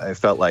I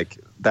felt like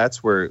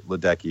that's where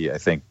Ledecky, I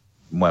think,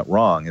 went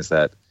wrong, is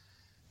that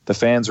the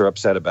fans are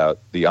upset about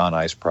the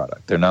on-ice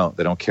product. They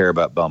don't care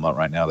about Belmont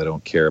right now. They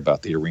don't care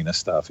about the arena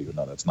stuff, even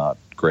though that's not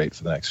great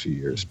for the next few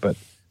years. But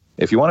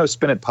if you want to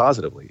spin it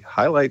positively,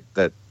 highlight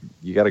that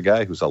you got a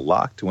guy who's a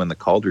lock to win the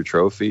Calder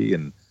Trophy,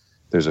 and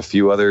there's a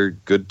few other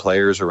good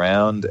players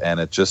around, and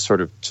it just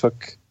sort of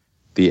took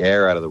the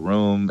air out of the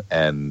room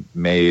and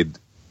made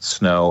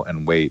Snow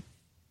and Waite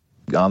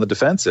on the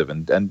defensive.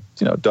 And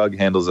Doug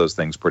handles those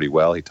things pretty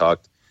well.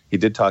 He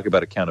did talk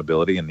about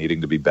accountability and needing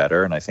to be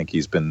better, and I think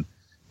he's been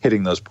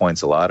hitting those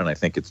points a lot. And I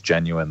think it's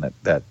genuine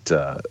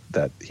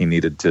that he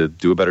needed to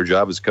do a better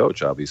job as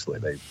coach. Obviously,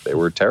 they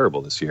were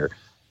terrible this year,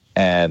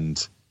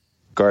 and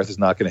Garth is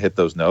not going to hit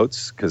those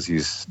notes because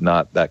he's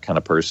not that kind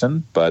of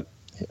person. But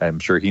I'm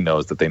sure he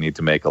knows that they need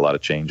to make a lot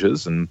of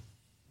changes. And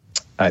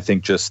I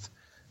think just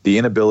the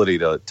inability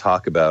to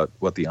talk about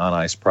what the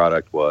on-ice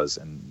product was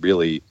and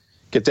really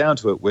get down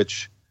to it,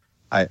 which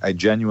I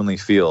genuinely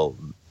feel,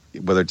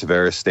 whether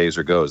Tavares stays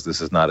or goes, this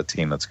is not a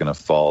team that's going to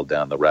fall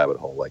down the rabbit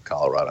hole like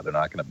Colorado. They're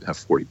not going to have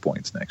 40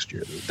 points next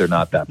year. They're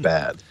not that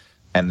bad.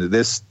 And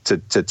this to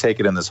take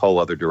it in this whole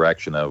other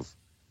direction of,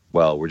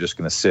 well, we're just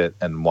going to sit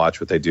and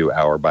watch what they do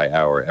hour by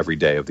hour every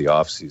day of the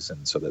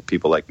offseason so that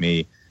people like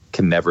me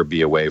can never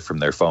be away from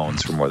their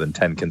phones for more than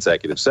 10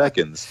 consecutive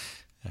seconds,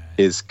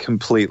 is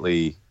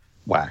completely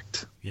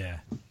whacked. Yeah,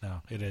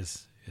 no, it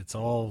is. It's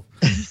all,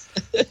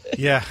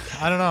 yeah,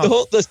 I don't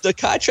know. The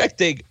contract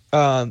thing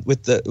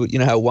with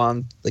how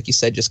Wang, like you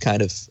said, just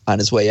kind of on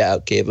his way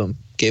out gave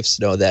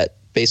Snow that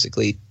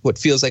basically what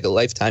feels like a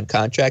lifetime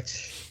contract.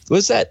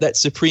 Was that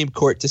Supreme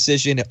Court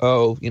decision?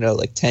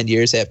 10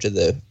 years after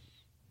the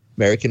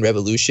American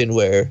Revolution,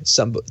 where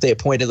they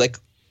appointed like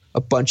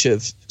a bunch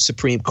of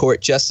Supreme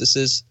Court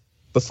justices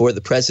before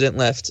the president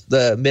left,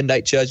 the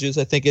midnight judges,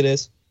 I think it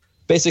is.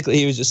 Basically,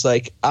 he was just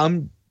like,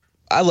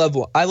 I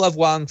love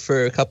Wang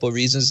for a couple of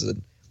reasons,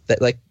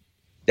 that like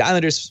the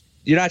Islanders,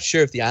 you're not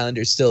sure if the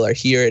Islanders still are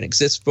here and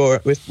exist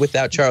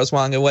without Charles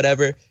Wang and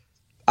whatever.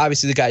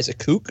 Obviously, the guy's a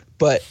kook,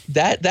 but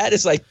that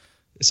is like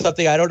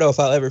something I don't know if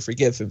I'll ever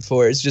forgive him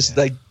for. It's just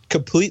like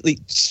completely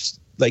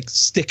like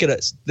sticking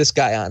this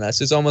guy on us.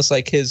 It's almost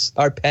like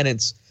our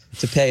penance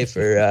to pay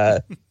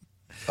for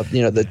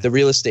the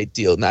real estate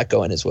deal not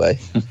going his way.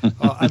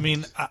 I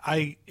mean,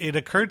 it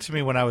occurred to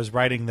me when I was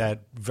writing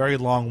that very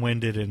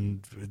long-winded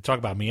and talk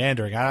about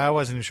meandering. I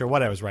wasn't even sure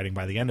what I was writing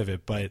by the end of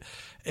it, but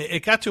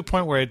it got to a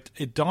point where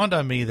it dawned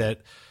on me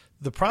that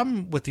the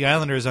problem with the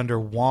Islanders under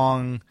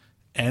Wang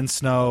and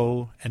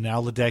Snow and now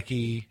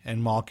Ledecky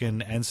and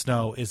Malkin and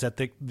Snow is that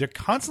they're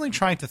constantly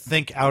trying to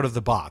think out of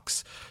the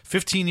box.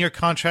 15-year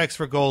contracts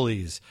for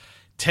goalies.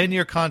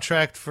 10-year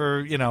contract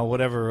for,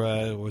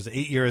 whatever, was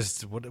 8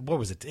 years. What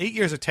was it? 8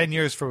 years or 10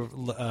 years for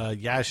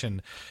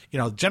Yashin.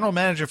 General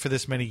manager for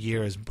this many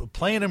years.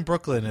 Playing in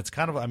Brooklyn, it's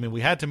kind of,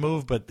 we had to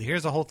move, but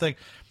here's the whole thing.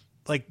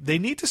 Like, they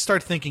need to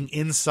start thinking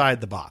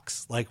inside the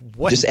box. Like,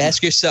 what? Just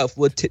ask yourself,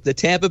 would the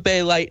Tampa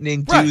Bay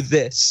Lightning do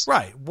this?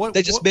 Right.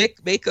 They just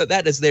make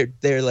that as their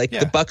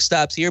the buck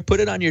stops here.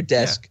 Put it on your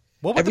desk. Yeah.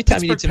 What would every the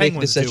time Pittsburgh you need to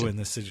Penguins make a do in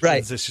this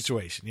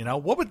situation?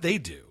 What would they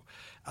do?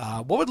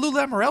 What would Lou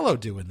Lamoriello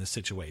do in this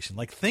situation?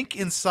 Like, think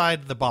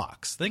inside the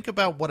box. Think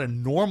about what a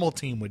normal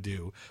team would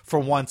do for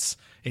once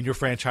in your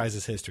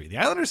franchise's history. The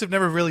Islanders have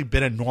never really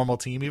been a normal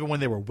team. Even when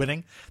they were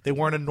winning, they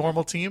weren't a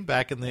normal team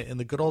back in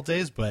the good old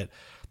days. But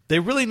they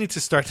really need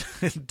to start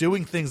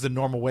doing things the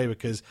normal way,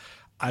 because,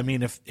 I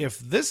mean, if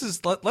this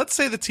is, let's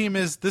say the team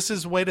is, this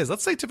is the way it is.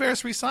 Let's say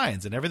Tavares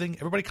resigns and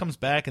everybody comes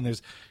back and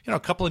there's, a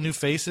couple of new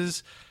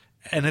faces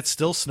and it's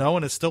still Snow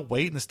and it's still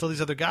Waite and it's still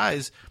these other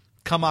guys.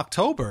 Come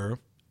October,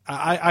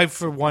 I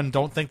for one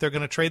don't think they're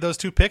going to trade those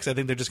 2 picks. I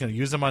think they're just going to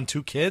use them on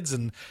 2 kids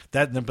and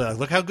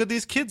look how good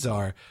these kids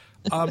are.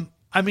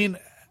 I mean,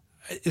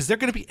 is there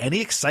going to be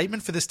any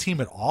excitement for this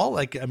team at all?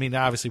 Like, I mean,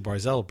 obviously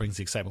Barzal brings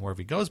the excitement wherever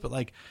he goes, but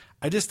like,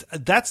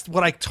 that's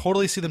what I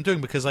totally see them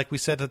doing, because like we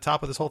said at the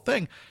top of this whole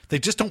thing, they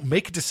just don't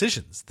make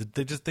decisions.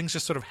 Things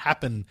just sort of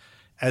happen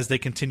as they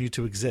continue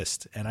to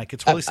exist. And I could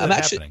totally see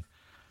that happening.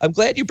 I'm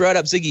glad you brought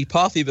up Ziggy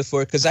Palffy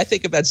before, because I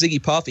think about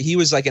Ziggy Palffy. He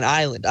was like an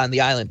island on the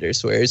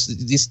Islanders, whereas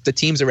the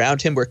teams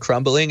around him were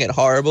crumbling and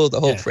horrible. The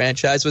whole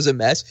franchise was a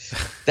mess.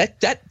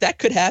 That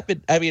could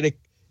happen. I mean,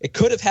 it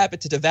could have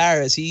happened to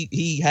Tavares.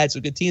 He had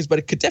some good teams, but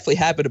it could definitely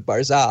happen to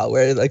Barzal,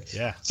 where like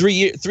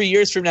 3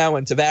 years from now,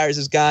 when Tavares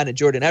is gone and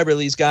Jordan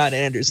Eberle's gone and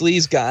Anders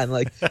Lee's gone,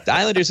 like the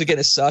Islanders are going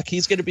to suck.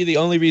 He's going to be the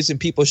only reason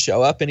people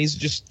show up, and he's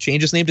just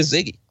changed his name to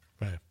Ziggy.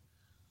 Right.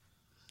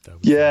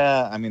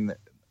 Yeah, I mean,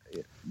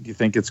 do you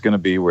think it's going to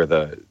be where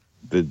the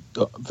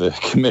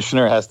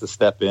commissioner has to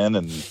step in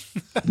and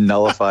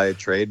nullify a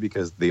trade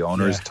because the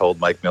owners told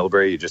Mike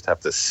Milbury you just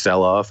have to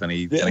sell off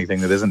anything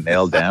that isn't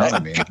nailed down? I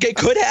mean, it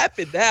could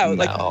happen now.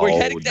 Like we're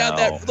heading down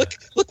that.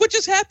 Look what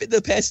just happened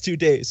the past 2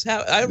 days.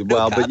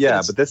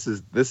 But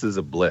this is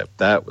a blip.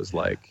 That was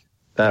pretty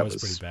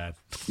bad.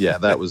 Yeah,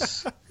 that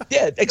was.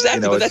 Yeah,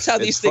 exactly. But that's how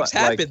these things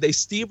happen. Like, they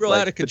steamroll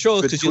out of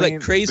control because you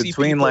like crazy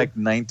between people. Like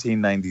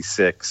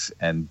 1996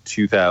 and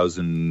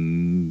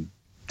 2000.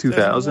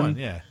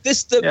 Yeah.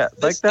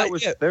 That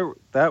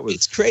was.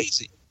 It's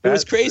crazy. It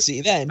was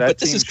crazy then, but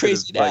this is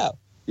crazy now.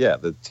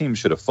 The team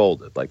should have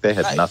folded. Like they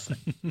had nothing.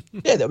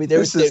 Yeah, I mean,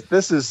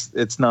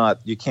 it's not.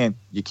 You can't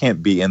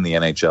be in the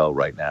NHL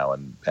right now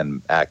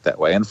and act that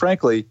way. And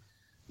frankly,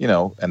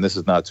 and this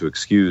is not to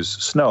excuse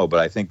Snow, but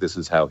I think this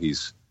is how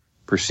he's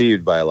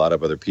perceived by a lot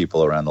of other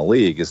people around the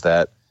league, is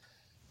that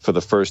for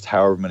the first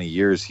however many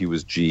years he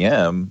was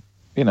GM,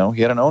 he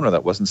had an owner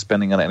that wasn't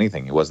spending on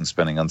anything. He wasn't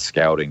spending on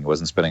scouting. He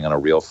wasn't spending on a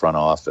real front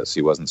office.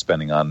 He wasn't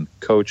spending on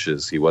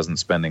coaches. He wasn't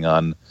spending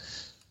on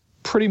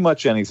pretty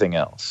much anything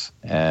else.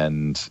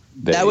 And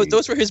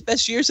those were his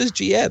best years as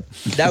GM.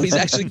 Now he's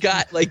actually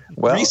got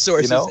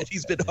resources, and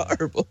he's been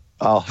horrible.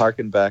 I'll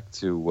harken back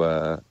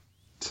to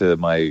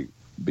my,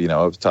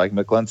 I was talking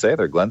about Glenn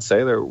Sather. Glenn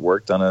Sather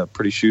worked on a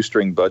pretty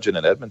shoestring budget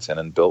in Edmonton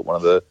and built one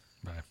of the,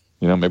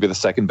 maybe the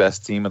second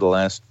best team of the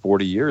last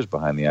 40 years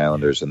behind the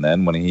Islanders. And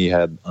then when he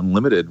had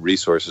unlimited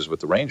resources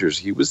with the Rangers,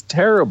 he was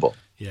terrible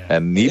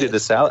and needed a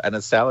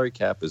salary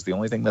cap is the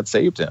only thing that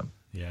saved him.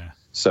 Yeah.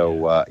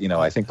 So,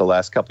 I think the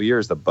last couple of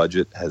years, the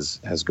budget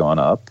has gone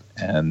up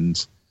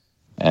and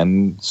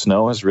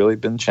Snow has really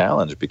been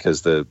challenged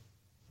because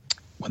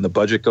when the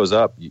budget goes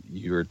up,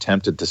 you're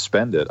tempted to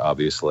spend it,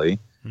 obviously.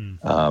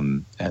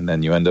 And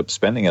then you end up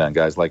spending it on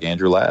guys like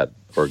Andrew Ladd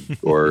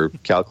or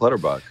Cal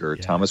Clutterbuck or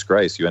Thomas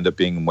Greiss. You end up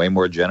being way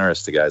more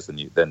generous to guys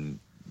than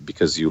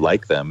because you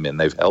like them and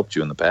they've helped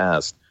you in the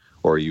past,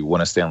 or you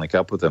won a Stanley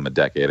Cup with them a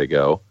decade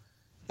ago,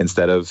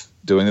 instead of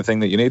doing the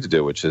thing that you need to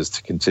do, which is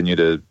to continue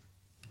to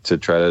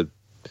try to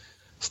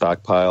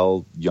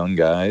stockpile young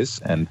guys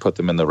and put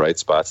them in the right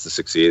spots to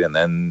succeed, and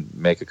then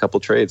make a couple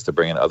trades to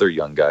bring in other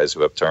young guys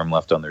who have term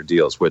left on their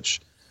deals, which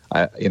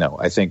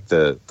I think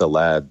the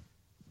Ladd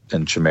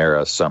and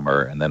Chimera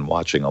summer, and then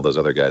watching all those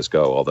other guys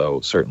go.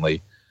 Although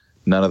certainly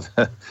none of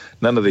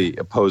the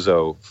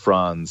Opposo,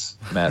 Franz,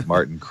 Matt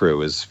Martin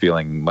crew is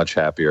feeling much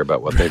happier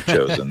about what they've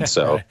chosen.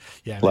 So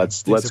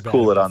let's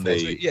cool it on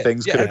the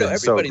things could have been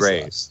so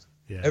great. Lost.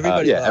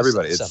 Everybody.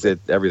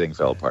 Everything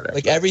fell apart.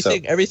 Like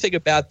everything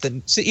about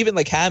even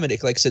like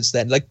Hamonic. Like since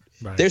then,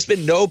 there's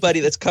been nobody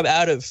that's come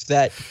out of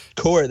that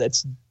core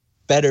that's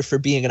better for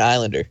being an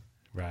Islander.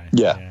 Right.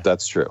 Yeah.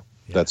 That's true.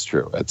 That's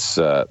true. It's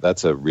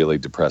that's a really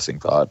depressing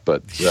thought,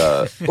 but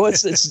well,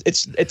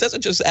 it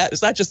doesn't just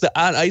it's not just the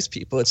on ice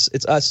people.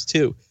 It's us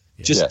too.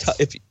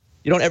 If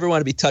you don't ever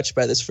want to be touched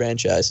by this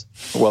franchise.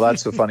 Well,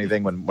 that's the funny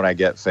thing when I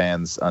get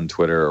fans on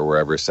Twitter or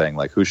wherever saying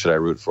like, "Who should I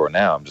root for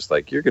now?" I'm just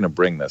like, "You're going to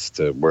bring this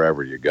to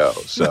wherever you go."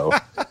 So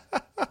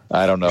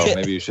I don't know.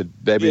 Maybe you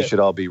should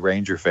all be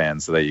Ranger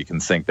fans so that you can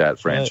sink that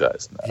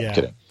franchise. No, I'm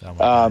kidding.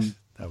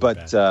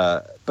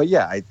 But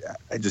yeah,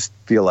 I just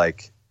feel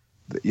like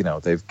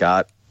they've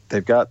got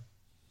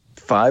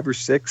 5 or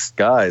 6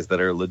 guys that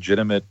are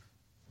legitimate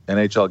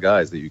NHL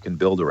guys that you can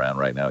build around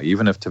right now.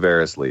 Even if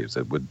Tavares leaves,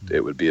 it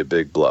would be a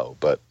big blow,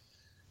 but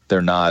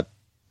they're not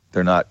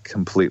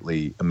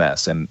completely a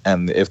mess. And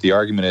if the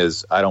argument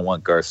is I don't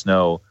want Garth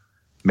Snow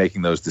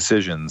making those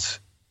decisions,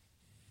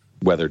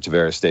 whether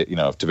Tavares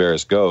if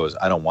Tavares goes,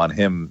 I don't want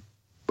him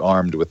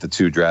armed with the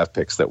 2 draft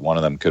picks that one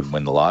of them could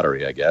win the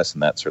lottery, I guess,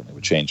 and that certainly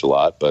would change a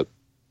lot. But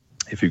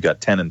if you've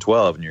got 10 and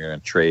 12 and you're going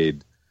to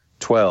trade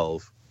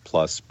 12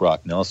 plus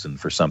Brock Nelson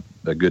for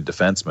a good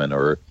defenseman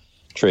or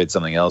trade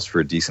something else for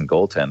a decent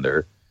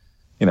goaltender,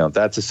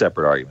 that's a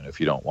separate argument if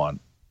you don't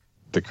want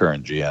the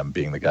current GM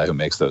being the guy who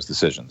makes those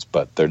decisions.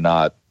 But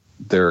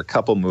they're a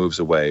couple moves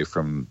away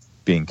from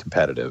being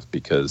competitive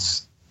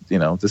because,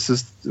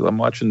 I'm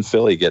watching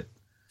Philly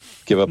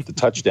give up the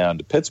touchdown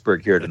to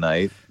Pittsburgh here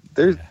tonight.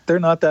 They're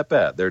not that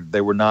bad.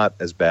 They were not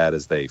as bad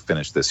as they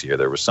finished this year.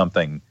 There was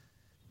something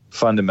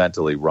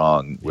fundamentally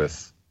wrong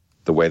with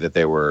the way that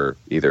they were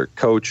either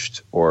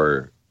coached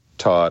or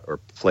taught or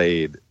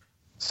played.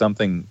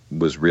 Something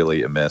was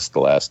really amiss the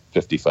last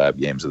 55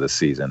 games of this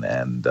season,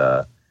 and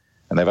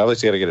they've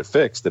obviously got to get it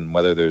fixed. And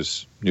whether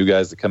there's new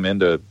guys that come in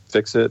to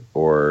fix it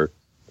or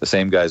the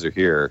same guys are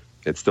here,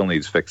 it still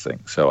needs fixing.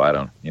 So I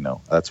don't,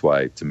 that's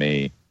why, to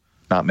me,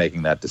 not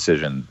making that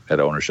decision at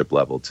ownership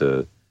level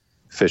to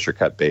fish or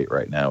cut bait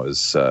right now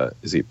is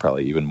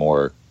probably even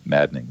more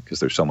maddening because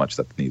there's so much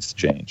that needs to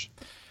change.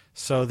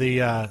 So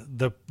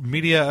the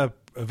media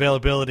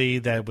availability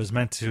that was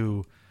meant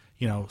to,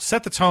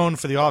 set the tone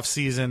for the off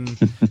season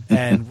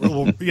and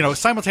will,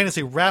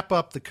 simultaneously wrap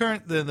up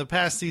the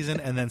past season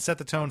and then set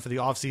the tone for the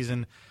off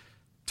season.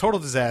 Total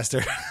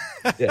disaster.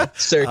 Yeah,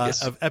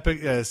 circus of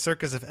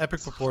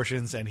epic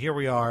proportions. And here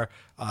we are.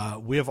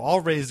 We have all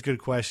raised good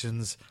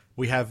questions.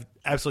 We have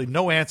absolutely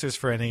no answers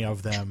for any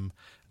of them.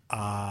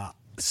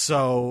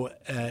 So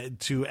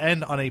to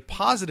end on a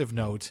positive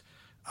note,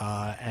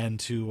 and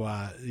to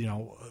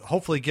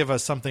hopefully give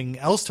us something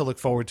else to look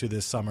forward to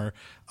this summer.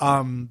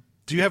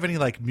 Do you have any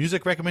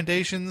music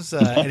recommendations?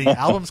 Any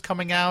albums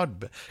coming out?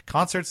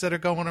 Concerts that are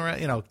going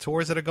around?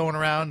 Tours that are going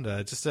around?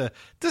 Just to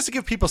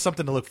give people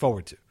something to look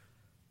forward to.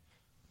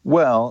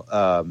 Well,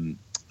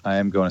 I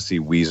am going to see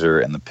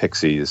Weezer and the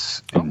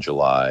Pixies in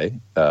July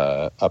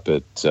up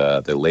at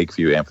the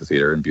Lakeview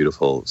Amphitheater in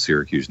beautiful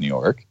Syracuse, New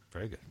York.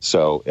 Very good.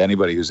 So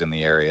anybody who's in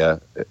the area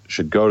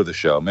should go to the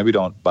show. Maybe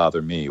don't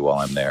bother me while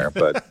I'm there,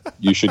 but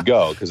you should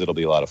go because it'll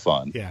be a lot of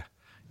fun. Yeah.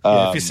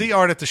 If you see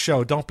Art at the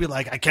show, don't be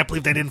like, I can't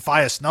believe they didn't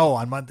fire snow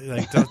on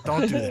Monday.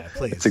 Don't do that,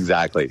 please. It's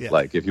exactly.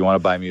 If you want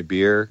to buy me a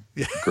beer,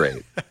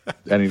 great.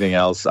 Anything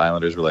else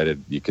Islanders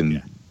related, you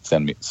can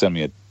send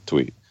me a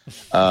tweet.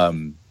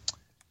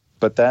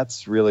 But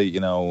that's really,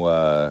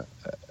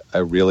 I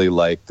really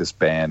like this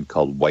band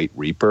called White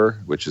Reaper,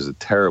 which is a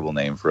terrible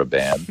name for a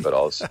band, but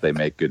also they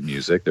make good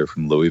music. They're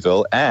from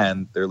Louisville,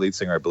 and their lead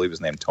singer, I believe, is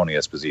named Tony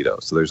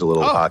Esposito. So there's a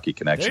little hockey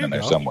connection in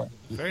there somewhere.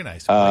 Very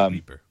nice. White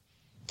Reaper.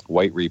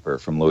 White Reaper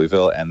from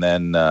Louisville, and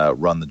then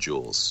Run the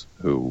Jewels,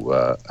 who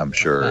I'm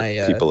sure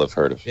people have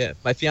heard of. Yeah,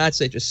 my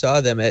fiance just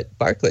saw them at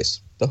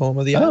Barclays, the home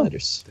of the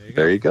Islanders.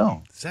 There you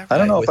go. Is that right? I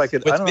don't know if I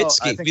could. With I don't know.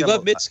 Mitski. We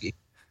love Mitski.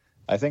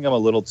 I think I'm a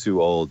little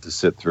too old to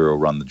sit through a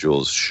Run the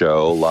Jewels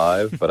show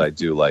live, but I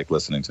do like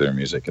listening to their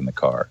music in the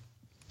car.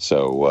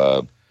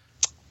 So,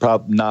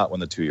 probably not when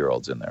the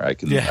 2-year-old's in there. I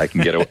can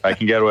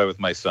get away with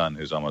my son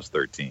who's almost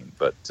 13,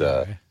 but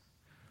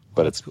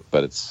that's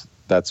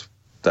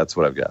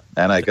what I've got.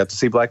 And I got to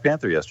see Black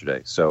Panther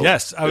yesterday. So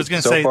yes, I was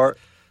going to say.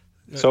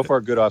 So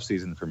far, good off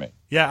season for me.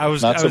 Yeah, I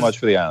was not so much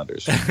for the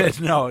Islanders.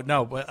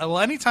 No, but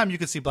anytime you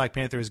can see Black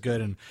Panther is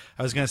good. And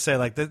I was going to say,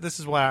 this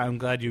is why I'm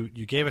glad you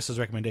gave us those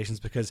recommendations,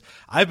 because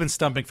I've been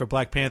stumping for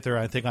Black Panther,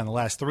 I think, on the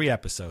last 3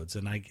 episodes,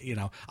 and I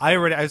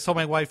told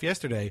my wife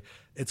yesterday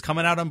it's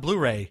coming out on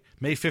Blu-ray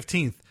May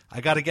 15th.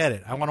 I got to get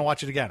it. I want to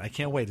watch it again. I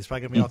can't wait. There's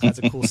probably going to be all kinds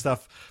of cool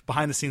stuff,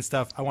 behind the scenes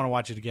stuff. I want to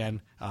watch it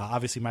again.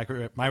 Obviously,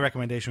 my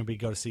recommendation would be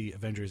go to see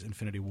Avengers: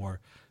 Infinity War.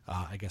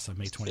 I guess on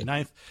May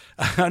 29th.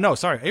 No,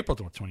 sorry, April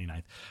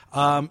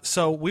 29th.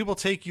 So we will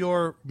take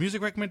your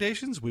music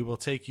recommendations. We will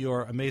take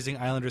your amazing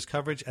Islanders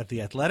coverage at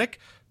The Athletic.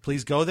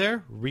 Please go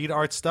there, read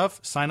Art's stuff,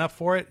 sign up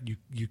for it.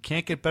 You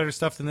can't get better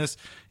stuff than this.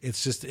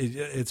 It's just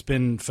it's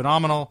been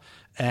phenomenal.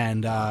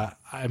 And I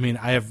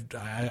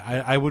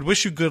would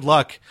wish you good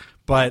luck,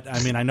 but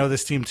I know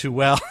this team too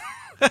well.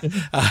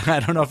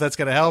 I don't know if that's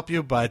going to help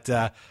you, but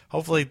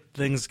hopefully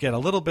things get a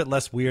little bit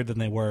less weird than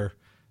they were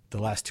the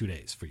last 2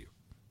 days for you.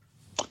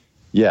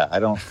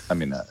 Yeah,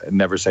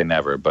 never say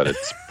never, but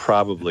it's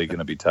probably going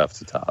to be tough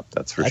to top.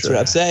 That's for sure. That's what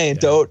I'm saying.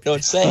 Yeah.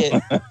 Don't say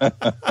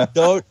it.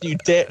 Don't you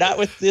dare. Not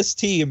with this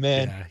team,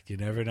 man. Yeah, you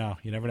never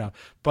know.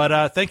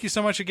 But thank you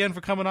so much again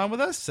for coming on with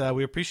us.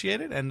 We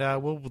appreciate it, and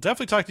we'll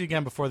definitely talk to you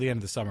again before the end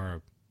of the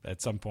summer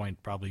at some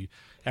point, probably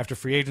after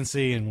free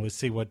agency, and we'll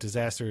see what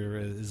disaster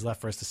is left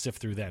for us to sift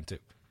through then too.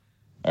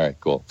 All right,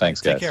 cool. Thanks,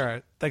 guys. Take care,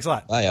 Art. Thanks a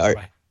lot. Bye, Art.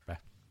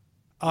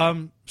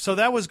 Bye. So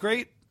that was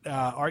great.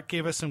 Art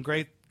gave us some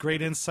great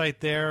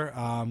insight there.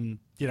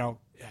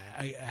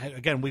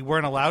 Again, we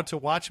weren't allowed to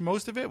watch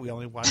most of it. We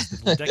only watched the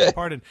Ledecky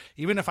part, and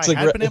even if I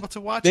had been able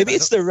to watch maybe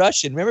it's the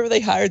Russian. Remember they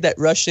hired that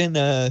Russian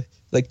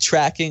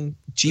tracking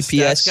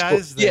GPS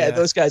guys?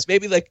 Those guys.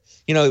 Maybe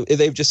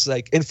they've just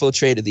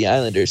infiltrated the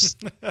Islanders,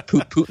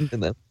 Putin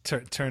and them.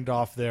 Turned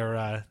off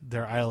their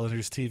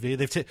Islanders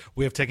TV.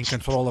 We have taken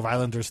control of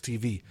Islanders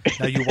TV.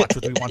 Now you watch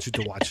what we want you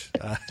to watch.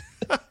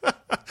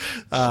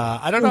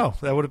 I don't know.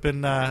 That would have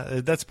been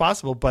that's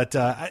possible, but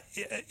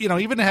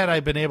even had I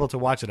been able to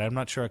watch it, I'm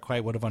not sure I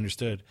quite would have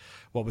understood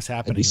what was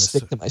happening. I'd be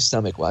sick to my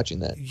stomach watching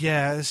that.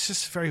 Yeah, it's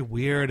just very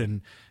weird,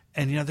 and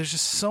there's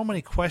just so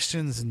many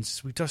questions, and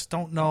we just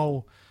don't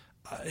know.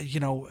 We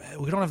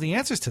don't have the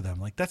answers to them.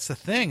 Like, that's the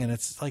thing, and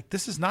it's like,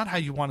 this is not how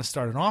you want to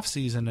start an off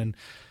season, and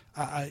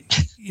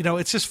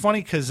it's just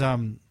funny because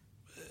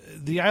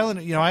the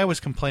island. I always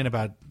complain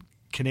about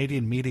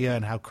Canadian media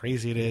and how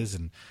crazy it is,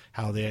 and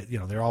how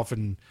they're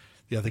often,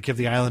 they give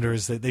the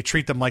Islanders, they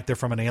treat them like they're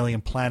from an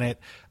alien planet.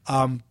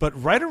 But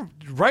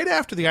right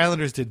after the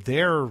Islanders did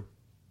their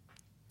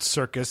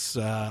circus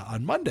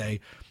on Monday,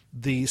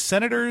 the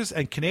Senators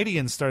and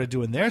Canadians started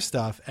doing their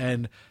stuff,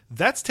 and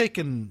that's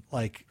taken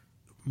like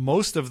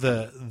most of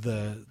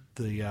the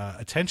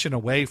attention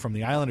away from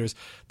the Islanders.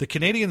 The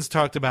Canadians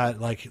talked about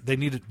like they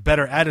needed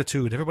better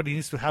attitude. Everybody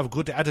needs to have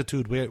good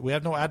attitude. We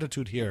have no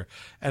attitude here.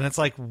 And it's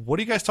like, what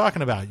are you guys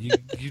talking about? You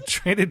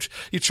traded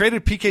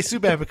PK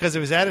Subban because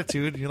of his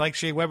attitude. You like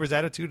Shea Weber's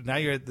attitude. Now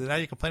you're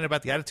complaining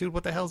about the attitude.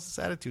 What the hell is this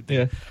attitude thing?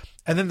 Yeah.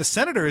 And then the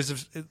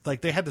Senators,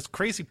 like, they had this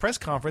crazy press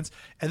conference,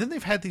 and then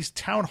they've had these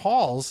town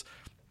halls.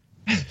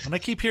 And I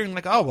keep hearing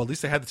like, oh, well, at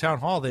least they had the town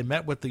hall. They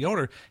met with the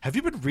owner. Have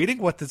you been reading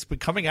what's been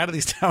coming out of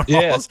these town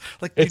halls?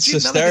 Like, it's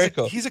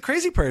hysterical. He's a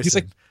crazy person. He's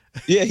like,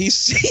 yeah,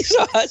 he's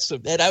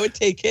awesome, and I would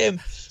take him.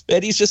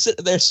 And he's just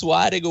sitting there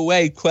swatting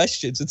away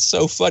questions. It's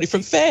so funny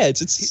from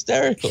fans. It's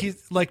hysterical.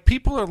 He's like,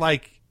 people are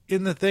like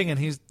in the thing, and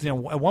he's at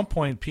one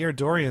point, Pierre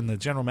Dorian, the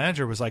general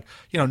manager, was like,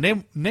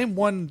 name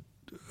one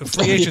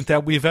free agent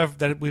that we've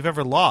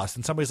ever lost,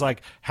 and somebody's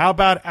like, how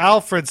about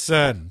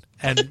Alfredson?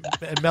 And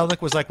Melnick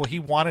was like, well, he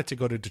wanted to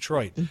go to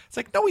Detroit. It's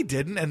like, no, he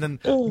didn't. And then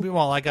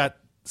meanwhile, I got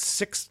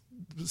 6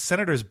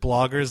 Senators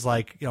bloggers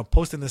like,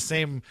 posting the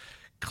same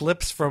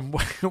clips from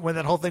when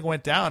that whole thing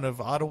went down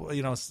of Ottawa,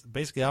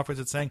 basically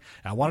Alfredson saying,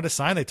 I wanted to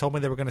sign. They told me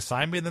they were going to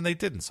sign me, and then they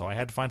didn't. So I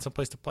had to find some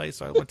place to play.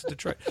 So I went to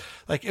Detroit.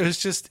 Like, it was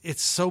just,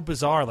 it's so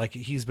bizarre. Like,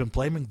 he's been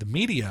blaming the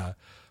media,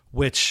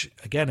 which,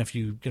 again, if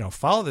you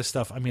follow this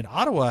stuff, I mean,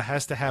 Ottawa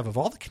has to have, of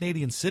all the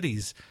Canadian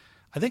cities,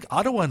 I think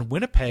Ottawa and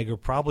Winnipeg are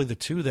probably the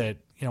two that,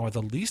 are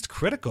the least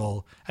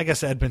critical. I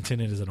guess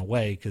Edmonton is in a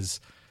way because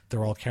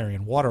they're all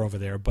carrying water over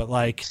there. But,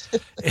 like,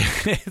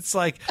 it's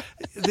like,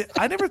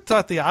 I never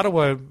thought the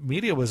Ottawa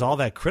media was all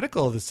that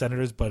critical of the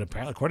Senators, but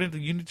apparently, according to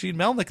Eugene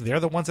Melnick, they're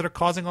the ones that are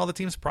causing all the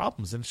team's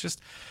problems. And it's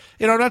just,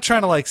 I'm not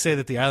trying to, like, say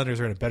that the Islanders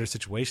are in a better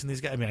situation.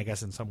 These guys, I mean, I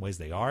guess in some ways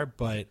they are,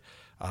 but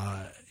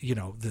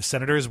the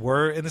Senators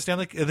were in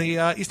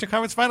the Eastern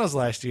Conference Finals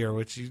last year,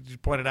 which you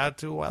pointed out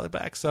to a while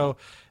back. So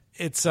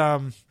it's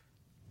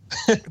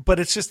but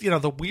it's just,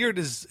 the weird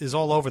is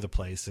all over the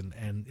place,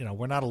 and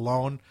we're not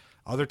alone.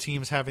 Other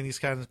teams having these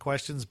kinds of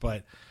questions,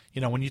 but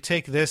when you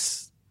take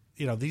this,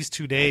 these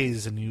 2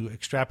 days and you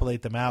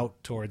extrapolate them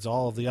out towards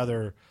all of the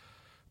other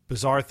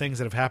bizarre things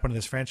that have happened to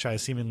this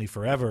franchise seemingly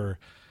forever,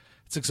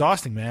 it's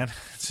exhausting, man.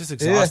 It's just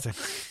exhausting.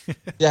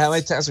 Yeah, how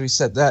many times have we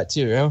said that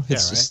too?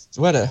 It's just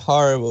what a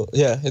horrible.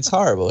 Yeah, it's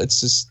horrible.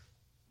 It's just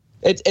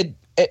it.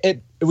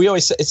 We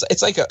always say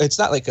it's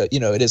not like a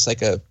it is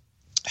like a,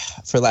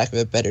 for lack of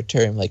a better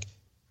term, like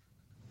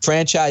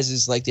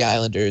franchises like the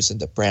Islanders and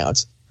the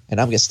Browns. And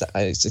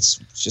it's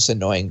just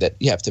annoying that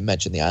you have to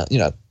mention the Island.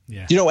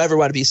 You don't ever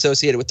want to be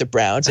associated with the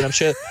Browns, and I'm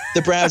sure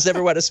the Browns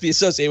never want to be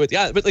associated with the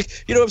Islanders. But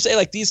like, what I'm saying,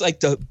 like these,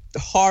 like the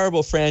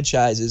horrible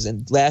franchises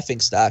and laughing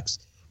stocks.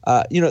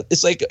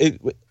 It's like,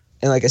 and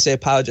like I say, I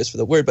apologize for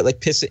the word, but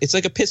like it's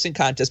like a pissing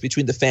contest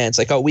between the fans.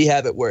 Like, oh, we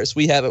have it worse,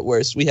 we have it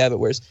worse, we have it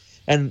worse.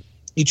 And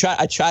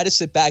I try to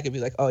sit back and be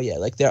like, oh yeah,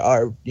 like there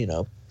are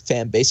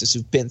fan bases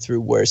who've been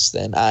through worse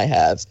than I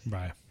have.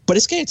 Right. But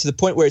it's getting to the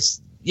point where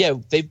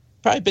they've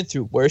probably been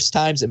through worse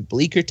times and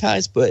bleaker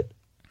times, but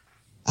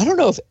I don't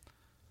know if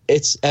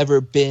it's ever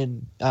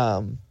been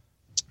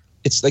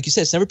it's like you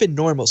said, it's never been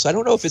normal. So I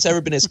don't know if it's ever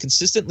been as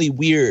consistently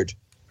weird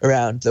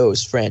around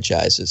those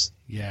franchises.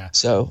 Yeah.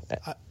 So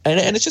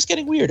and it's just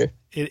getting weirder.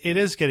 It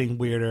is getting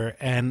weirder,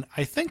 and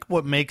I think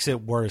what makes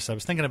it worse, I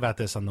was thinking about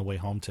this on the way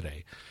home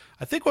today.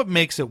 I think what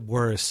makes it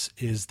worse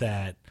is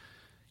that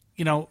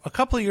a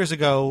couple of years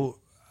ago,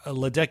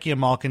 Ledecky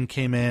and Malkin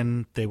came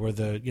in. They were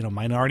the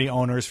minority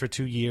owners for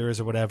 2 years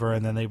or whatever,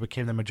 and then they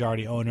became the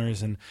majority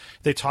owners. And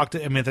they talked.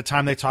 I mean, at the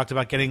time they talked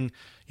about getting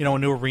a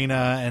new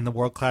arena and the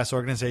world class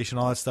organization,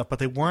 all that stuff, but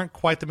they weren't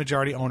quite the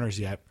majority owners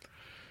yet.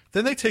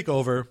 Then they take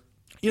over.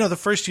 The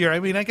first year, I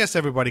mean, I guess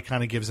everybody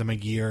kind of gives them a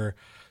year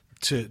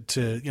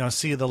to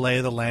see the lay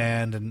of the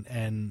land,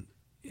 and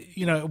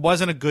it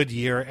wasn't a good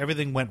year.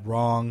 Everything went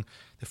wrong.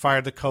 They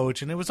fired the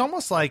coach, and it was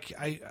almost like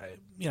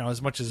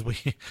as much as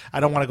I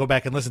don't want to go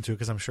back and listen to it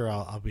because I'm sure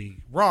I'll be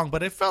wrong,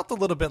 but it felt a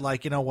little bit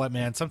like, what,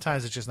 man,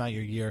 sometimes it's just not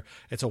your year.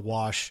 It's a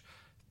wash.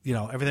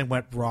 Everything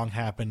went wrong,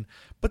 happened.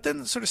 But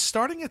then sort of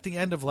starting at the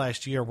end of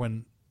last year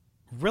when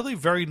really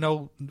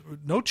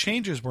no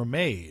changes were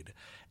made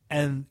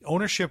and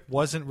ownership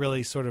wasn't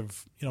really sort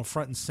of,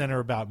 front and center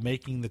about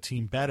making the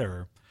team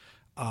better,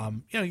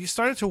 you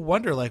started to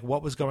wonder like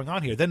what was going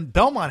on here. Then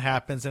Belmont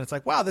happens and it's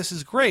like, wow, this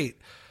is great.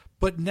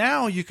 But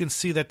now you can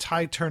see that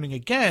tide turning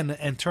again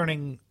and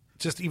turning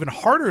just even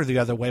harder the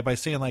other way by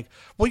saying like,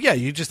 well, yeah,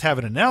 you just have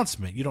an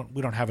announcement.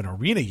 We don't have an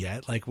arena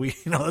yet. Like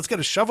let's get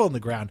a shovel in the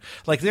ground.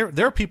 Like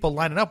there are people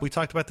lining up. We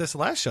talked about this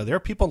last show. There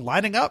are people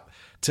lining up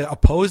to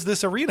oppose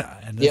this arena.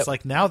 And it's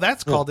like, now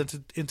that's called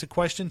into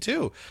question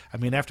too. I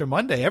mean, after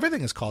Monday,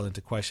 everything is called into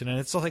question. And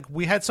it's like,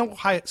 we had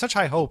such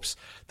high hopes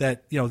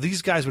that,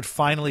 these guys would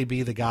finally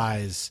be the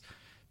guys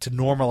to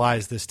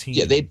normalize this team.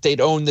 Yeah.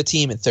 They'd own the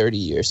team in 30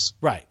 years.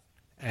 Right.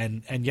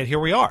 And yet here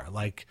we are.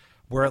 Like,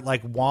 we're at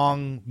like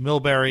Wong,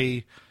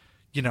 Milbury,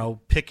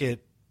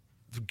 Pickett,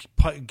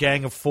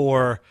 Gang of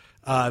Four,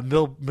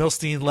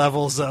 Milstein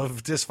levels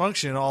of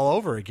dysfunction all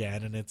over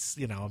again. And it's,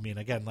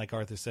 again, like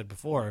Arthur said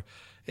before,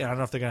 I don't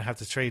know if they're going to have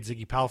to trade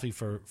Ziggy Palffy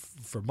for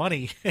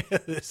money,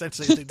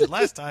 essentially, as they did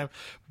last time.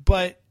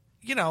 But,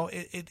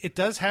 it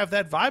does have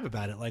that vibe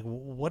about it. Like,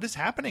 what is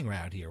happening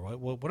around here?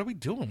 What are we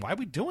doing? Why are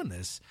we doing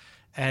this?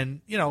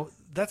 And,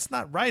 that's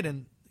not right.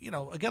 And,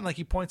 again, like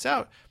he points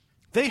out,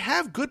 they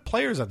have good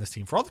players on this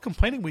team. For all the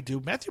complaining we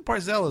do, Matthew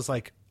Barzal is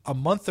like a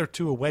month or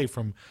two away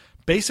from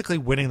basically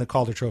winning the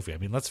Calder Trophy. I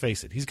mean, let's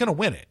face it, he's going to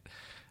win it.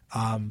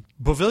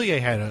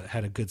 Beauvillier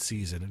had a good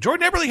season.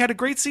 Jordan Eberle had a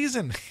great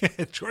season.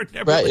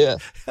 Jordan Eberle, right, yeah.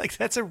 Like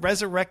that's a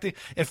resurrecting.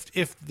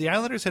 If the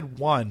Islanders had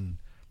won,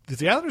 if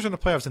the Islanders were in the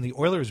playoffs and the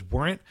Oilers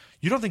weren't,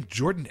 you don't think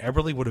Jordan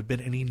Eberle would have been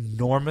an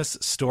enormous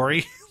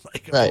story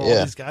all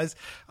these guys?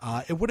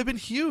 It would have been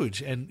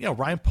huge. And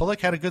Ryan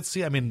Pulock had a good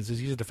season. I mean,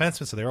 he's a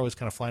defenseman, so they're always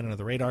kind of flying under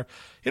the radar.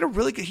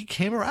 He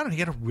came around and he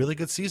had a really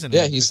good season.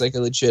 Yeah, he's like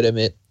a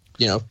legitimate,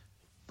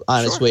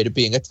 on his way to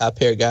being a top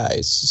pair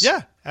guy.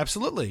 Yeah,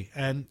 absolutely.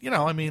 And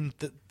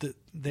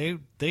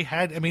they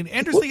had. I mean,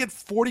 Anders Lee had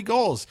 40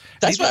 goals.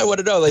 That's why I want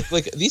to know.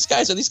 Like these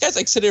guys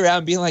like sitting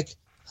around being like,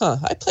 huh,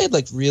 I played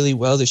like really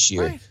well this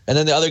year. Right. And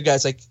then the other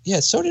guy's like, yeah,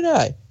 so did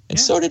I. And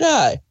so did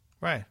I.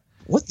 Right.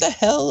 What the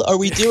hell are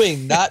we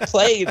doing not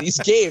playing these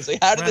games?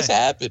 Like, how did this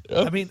happen?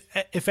 I mean,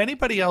 if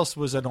anybody else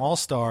was an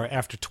all-star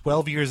after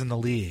 12 years in the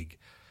league,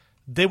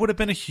 they would have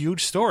been a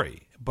huge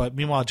story. But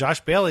meanwhile,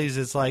 Josh Bailey's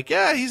is like,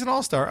 yeah, he's an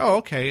all-star. Oh,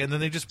 okay. And then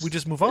we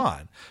just move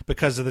on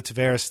because of the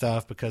Tavares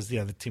stuff, because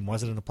the team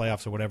wasn't in the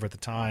playoffs or whatever at the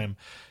time.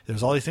 There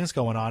was all these things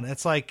going on.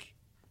 It's like,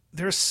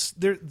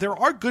 there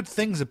are good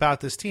things about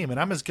this team, and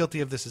I'm as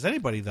guilty of this as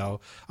anybody, though,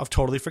 of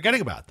totally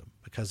forgetting about them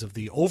because of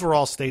the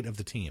overall state of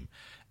the team.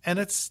 And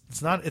it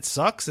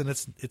sucks, and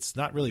it's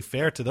not really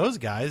fair to those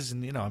guys.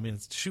 And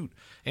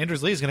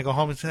Anders Lee is going to go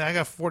home and say, I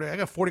got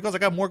 40 goals. I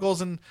got more goals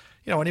than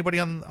anybody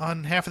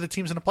on half of the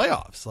teams in the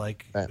playoffs.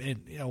 Like, right.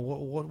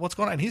 What's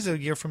going on? And he's a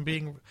year from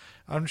being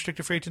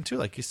unrestricted free agent too,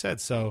 like you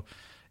said. So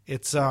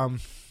it's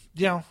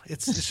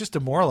it's just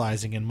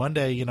demoralizing. And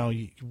Monday,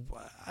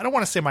 I don't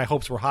want to say my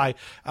hopes were high.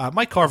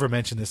 Mike Carver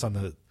mentioned this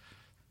on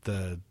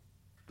the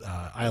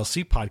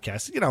ILC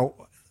podcast.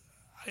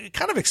 I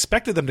kind of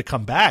expected them to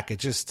come back. It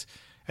just,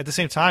 at the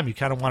same time, you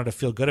kind of wanted to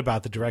feel good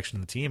about the direction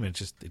of the team, and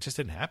it just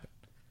didn't happen.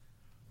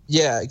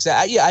 Yeah,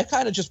 exactly. Yeah, I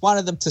kind of just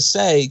wanted them to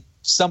say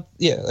some.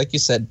 Yeah, like you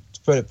said,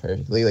 to put it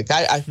perfectly. Like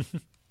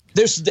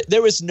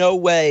there was no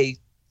way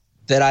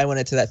that I went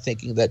into that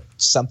thinking that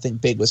something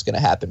big was going to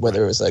happen,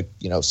 whether it was like,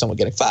 someone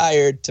getting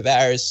fired,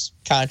 Tavares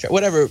contract,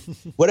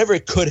 whatever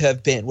it could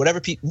have been,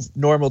 whatever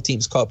normal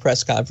teams call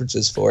press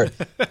conferences for.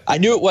 I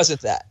knew it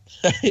wasn't that.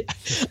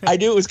 I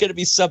knew it was going to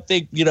be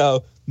something,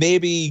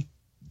 maybe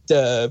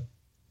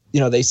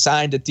they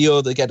signed a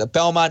deal to get a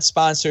Belmont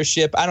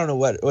sponsorship. I don't know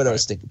what I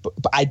was thinking, but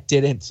I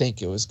didn't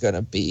think it was going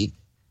to be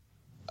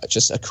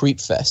just a creep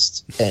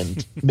fest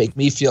and make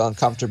me feel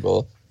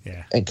uncomfortable.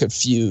 Yeah. And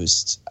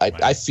confused.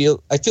 I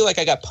feel like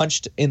I got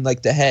punched in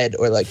like the head,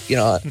 or like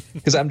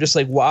because I'm just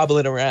like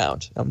wobbling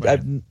around. I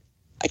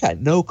got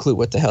no clue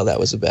what the hell that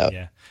was about.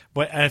 Yeah,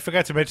 but I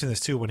forgot to mention this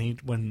too.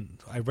 When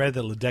I read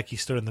that Ledecky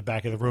stood in the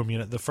back of the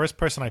room, the first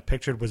person I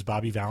pictured was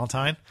Bobby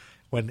Valentine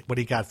when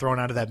he got thrown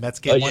out of that Mets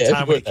game one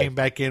time when he came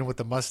back in with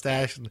the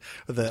mustache and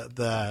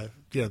the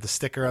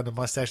sticker on the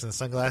mustache and the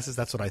sunglasses.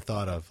 That's what I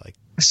thought of. Like,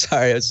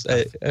 sorry, I was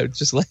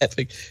just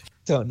laughing.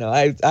 Don't know.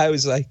 I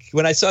was like,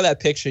 when I saw that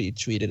picture you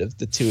tweeted of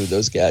the two of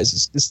those guys,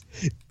 it's just,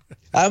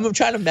 I'm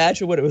trying to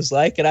imagine what it was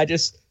like, and I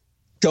just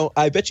don't.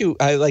 I bet you,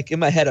 in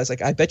my head, I was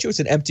like, I bet you it's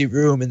an empty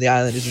room, and the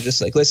Islanders are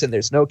just like, listen,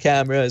 there's no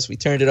cameras, we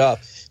turned it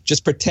off.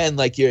 Just pretend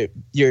like you're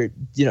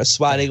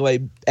swatting away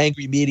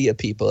angry media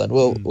people, and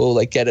we'll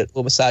like get it,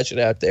 we'll massage it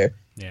out there.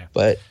 Yeah,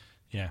 but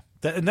yeah,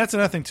 and that's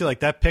another thing too. Like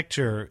that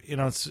picture,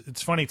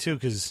 it's funny too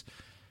because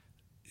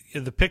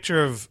the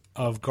picture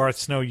of Garth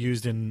Snow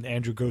used in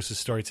Andrew Gross's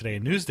story today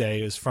in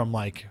Newsday is from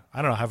like,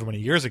 I don't know however many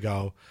years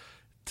ago.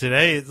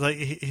 Today, it's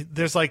like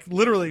there's like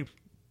literally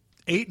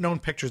 8 known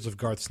pictures of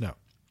Garth Snow.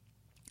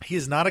 He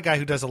is not a guy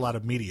who does a lot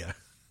of media.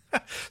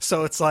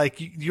 So it's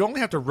like you only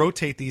have to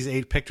rotate these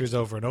 8 pictures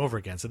over and over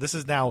again. So that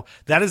is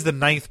the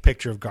 9th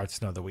picture of Garth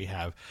Snow that we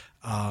have.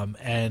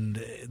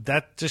 And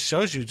that just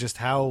shows you just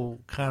how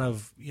kind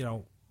of,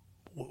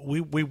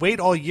 we wait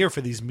all year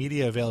for these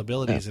media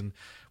availabilities, and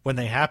when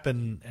they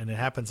happen, and it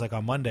happens like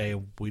on Monday,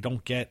 we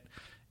don't get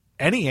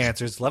any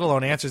answers, let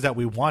alone answers that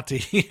we want to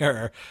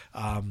hear.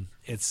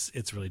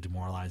 it's really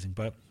demoralizing.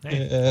 But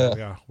hey, there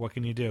we are. What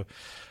can you do?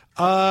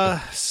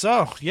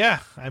 So yeah,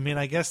 I mean,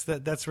 I guess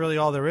that's really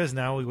all there is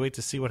now. We wait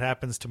to see what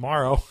happens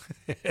tomorrow,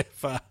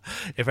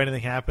 if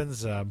anything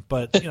happens.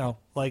 But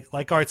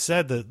like Art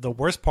said, the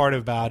worst part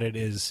about it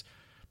is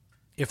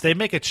if they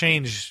make a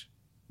change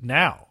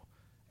now,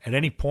 at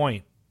any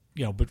point,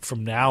 but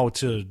from now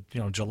to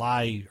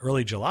July,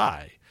 early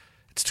July,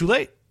 it's too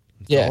late.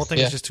 The whole thing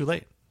is just too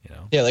late.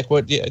 Yeah, like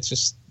what? Yeah, it's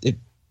just it.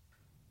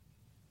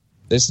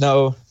 There's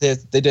no. They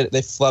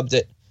flubbed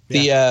it.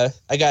 Yeah.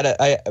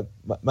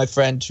 My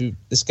friend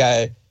this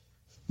guy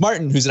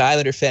Martin, who's an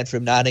Islander fan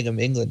from Nottingham,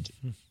 England,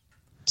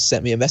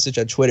 sent me a message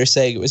on Twitter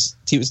saying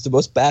he was the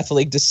most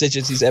baffling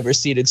decisions he's ever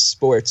seen in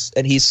sports,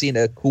 and he's seen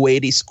a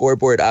Kuwaiti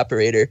scoreboard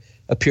operator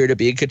appear to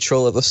be in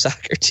control of a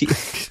soccer team.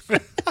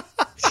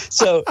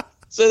 So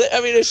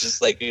I mean, it's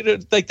just like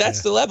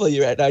that's the level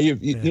you're at now.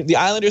 The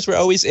Islanders were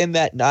always in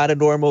that not a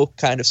normal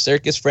kind of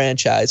circus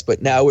franchise,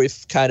 but now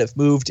we've kind of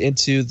moved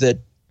into the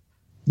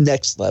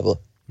next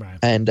level, right?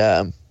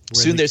 And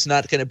soon there's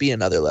not going to be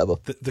another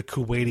level. The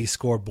Kuwaiti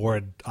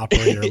scoreboard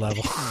operator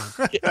level.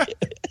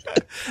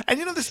 And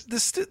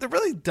the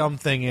really dumb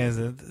thing is,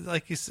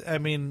 like you said, I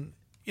mean,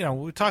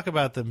 we talk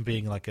about them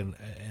being like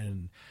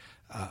an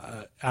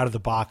out of the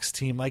box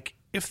team. Like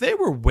if they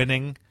were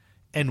winning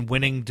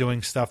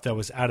doing stuff that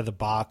was out of the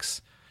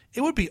box,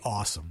 it would be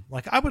awesome.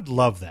 Like I would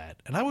love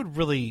that, and I would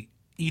really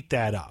eat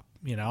that up.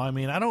 I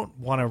mean,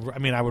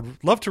 I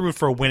would love to root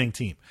for a winning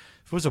team.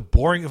 If it was a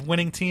boring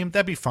winning team,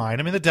 that'd be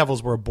fine. I mean, the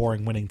Devils were a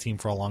boring winning team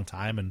for a long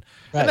time, and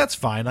that's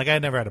fine. Like I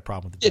never had a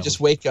problem with the Devils. Just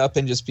wake up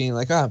and just being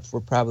like,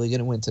 we're probably going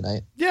to win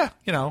tonight. Yeah,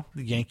 the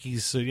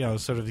Yankees, sort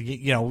of,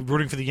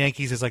 rooting for the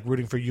Yankees is like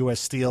rooting for U.S.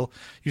 Steel.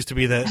 Used to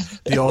be the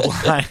old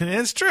line. And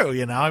it's true,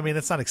 I mean,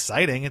 it's not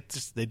exciting. It's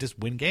just they just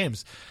win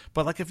games.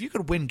 But like if you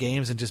could win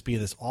games and just be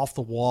this off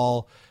the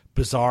wall,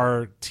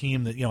 bizarre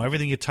team that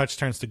everything you touch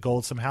turns to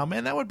gold somehow,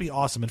 man, that would be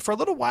awesome. And for a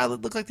little while, it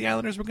looked like the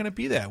Islanders were going to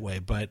be that way,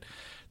 but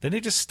then they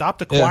just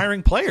stopped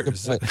acquiring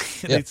players,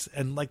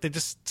 and like they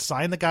just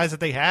signed the guys that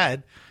they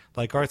had.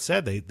 Like Art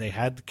said, they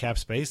had the cap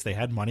space, they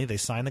had money, they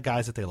signed the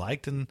guys that they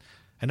liked, and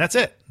that's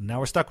it. Now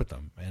we're stuck with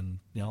them, and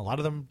a lot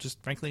of them just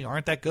frankly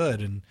aren't that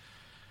good, and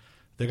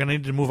they're going to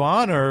need to move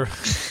on, or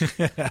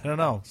I don't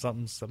know,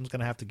 something's going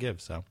to have to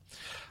give. So,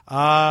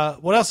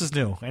 what else is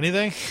new?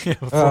 Anything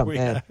before we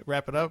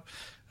wrap it up?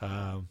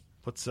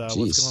 What's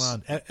going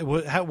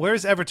on?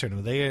 Where's Everton?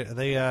 Are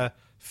they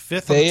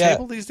fifth on the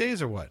table these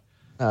days, or what?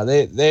 No,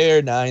 they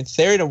are ninth.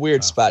 They're in a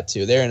weird spot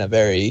too. They're in a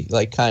very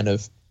kind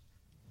of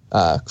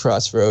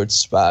crossroads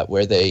spot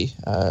where they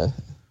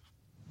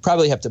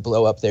probably have to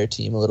blow up their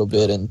team a little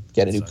bit and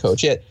get a new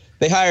coach. Yeah,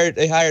 they hired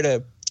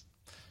a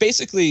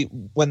basically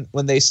when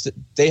they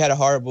had a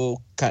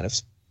horrible kind of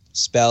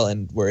spell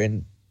and were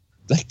in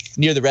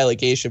near the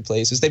relegation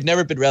places. They've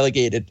never been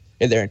relegated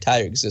in their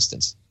entire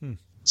existence.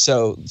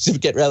 So to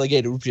get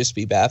relegated would just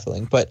be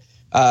baffling. But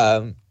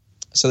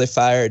so they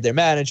fired their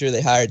manager.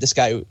 They hired this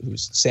guy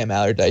who's Sam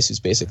Allardyce, who's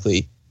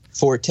basically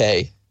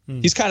Forte.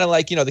 He's kind of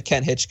like, the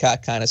Ken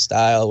Hitchcock kind of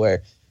style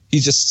where he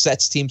just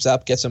sets teams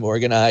up, gets them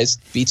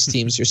organized, beats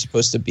teams you're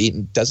supposed to beat,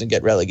 and doesn't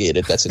get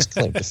relegated. That's his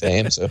claim to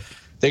fame. So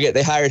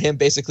they hired him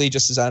basically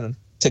just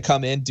to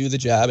come in, do the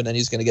job, and then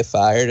he's going to get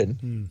fired.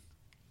 And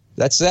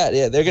that's that.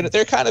 Yeah,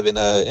 they're kind of in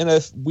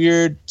a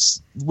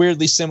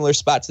weirdly similar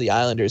spot to the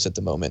Islanders at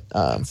the moment.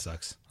 That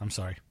sucks. I'm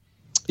sorry.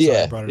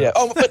 Yeah.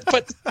 Oh,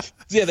 but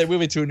yeah, they're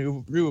moving to a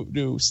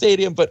new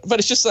stadium, but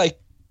it's just like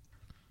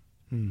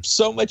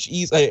so much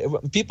easy.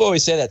 People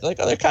always say that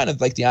they're kind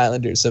of like the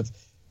Islanders of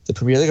the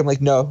Premier League. I'm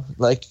like, no,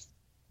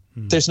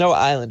 there's no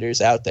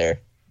Islanders out there.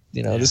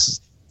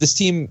 This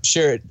team,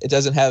 sure, it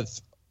doesn't have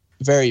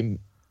the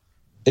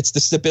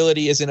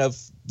stability isn't of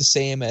the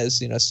same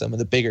as some of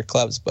the bigger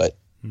clubs, but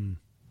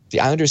the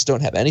Islanders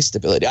don't have any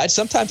stability.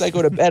 Sometimes I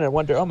go to bed and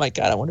wonder, oh my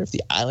God, I wonder if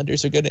the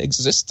Islanders are going to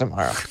exist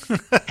tomorrow.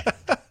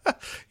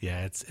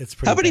 Yeah, it's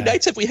pretty. How many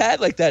nights have we had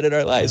like that in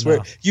our lives where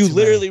you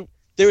literally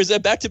there was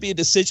about to be a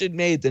decision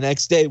made the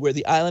next day where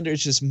the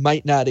Islanders just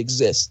might not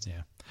exist,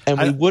 and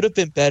we would have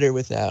been better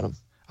without them.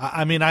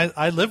 I mean,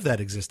 I lived that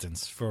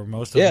existence for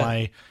most of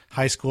my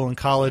high school and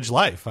college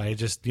life. I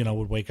just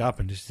would wake up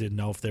and just didn't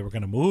know if they were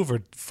going to move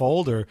or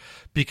fold or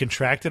be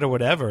contracted or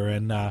whatever,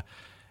 and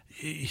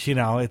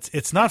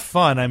it's not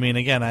fun. I mean,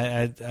 again,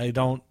 I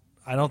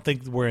don't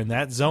think we're in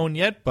that zone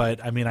yet,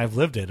 but I mean, I've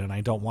lived it and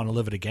I don't want to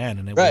live it again.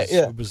 And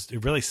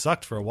it really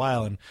sucked for a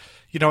while. And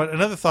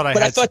another thought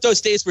I thought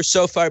those days were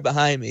so far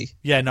behind me.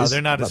 Yeah, no,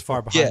 they're not as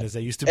far behind as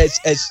they used to be.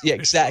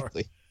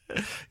 Exactly.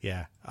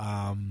 Yeah.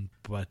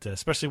 But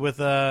especially with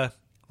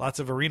lots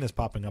of arenas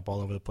popping up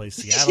all over the place,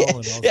 Seattle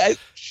and all that.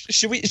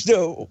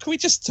 Can we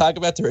just talk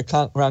about the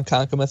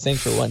Ronkonkoma thing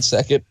for 1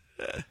 second?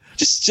 I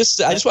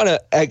just want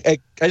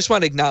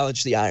to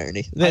acknowledge the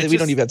irony. We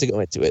don't even have to go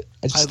into it.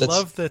 I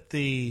love that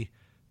the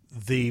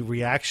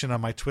reaction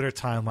on my Twitter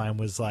timeline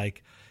was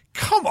like,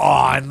 "Come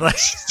on, like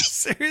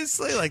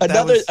seriously!" Like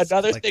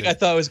another thing I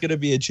thought was going to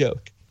be a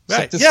joke.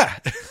 Right? Yeah.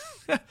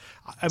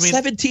 I mean,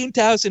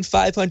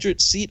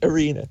 17,500 seat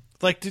arena.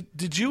 Like,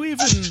 did you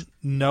even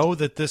know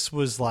that this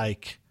was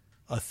like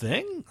a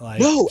thing? Like,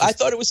 no, I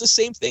thought it was the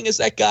same thing as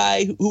that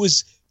guy who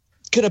was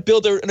going to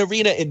build an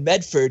arena in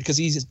Medford because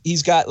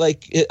he's got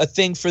like a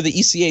thing for the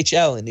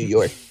ECHL in New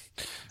York.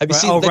 Have you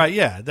seen? Right,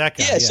 yeah, that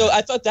guy. Yeah, so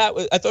I thought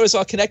it was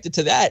all connected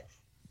to that,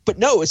 but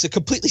no, it's a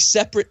completely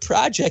separate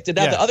project. And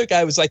now the other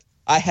guy was like,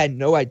 I had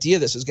no idea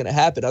this was going to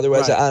happen.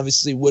 Otherwise, I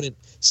obviously wouldn't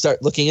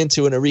start looking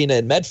into an arena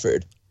in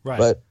Medford. Right.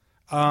 But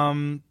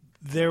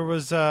there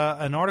was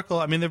an article.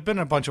 I mean, there have been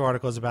a bunch of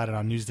articles about it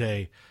on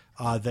Newsday.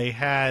 They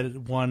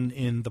had one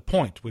in The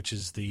Point, which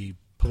is the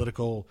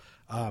political,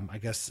 I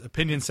guess,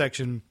 opinion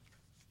section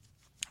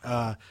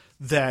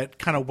that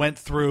kind of went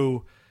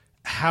through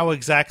how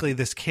exactly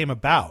this came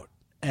about.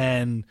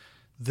 And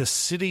the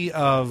city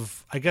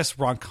of, I guess,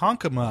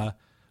 Ronkonkoma,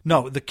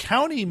 no, the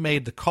county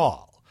made the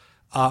call,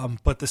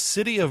 but the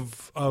city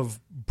of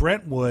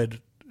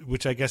Brentwood,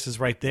 which I guess is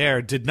right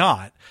there, did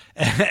not.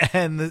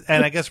 And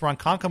I guess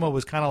Ronkonkoma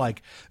was kind of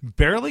like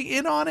barely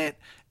in on it.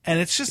 And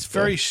it's just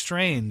very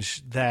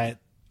strange that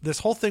this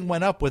whole thing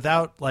went up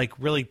without like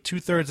really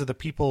 2/3 of the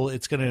people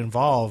it's going to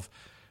involve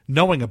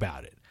knowing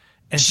about it.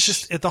 And it's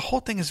just the whole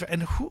thing is,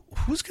 and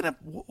who's gonna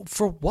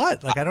for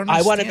what? Like I don't.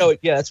 I want to know.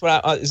 Yeah, that's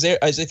what. Is it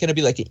going to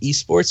be like an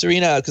esports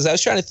arena? Because I was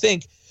trying to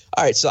think.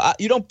 All right, so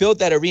you don't build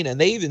that arena,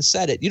 and they even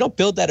said it. You don't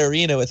build that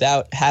arena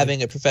without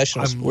having a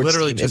professional sports team. I'm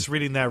literally just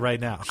reading that right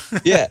now.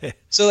 Yeah,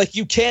 so like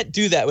you can't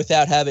do that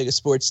without having a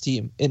sports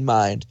team in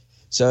mind.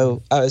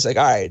 So I was like,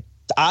 all right,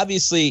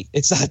 obviously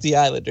it's not the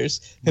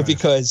Islanders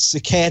because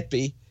it can't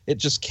be. It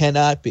just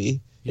cannot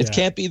be. It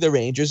can't be the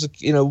Rangers.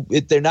 You know,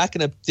 they're not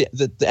going to.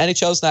 The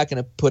NHL is not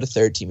going to put a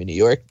third team in New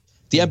York.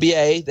 The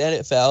NBA, the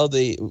NFL,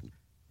 the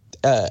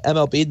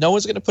MLB, no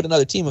one's going to put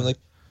another team. I'm like,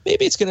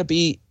 maybe it's going to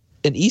be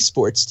an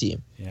esports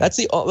team. Yeah.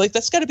 That's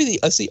got to be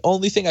that's the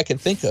only thing I can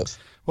think of.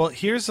 Well,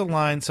 here's a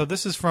line. So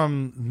this is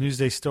from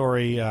Newsday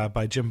story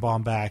by Jim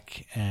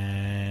Bomback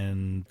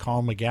and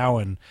Colin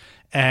McGowan.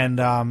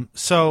 And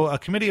so a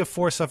committee of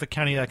 4 Suffolk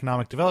County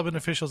economic development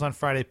officials on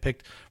Friday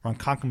picked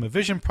Ronkonkoma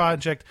Vision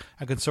Project,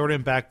 a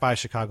consortium backed by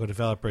Chicago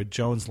developer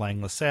Jones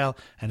Lang LaSalle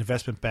and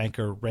investment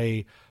banker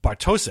Ray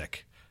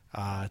Bartosik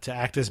to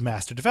act as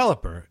master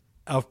developer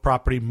of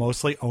property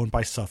mostly owned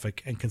by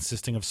Suffolk and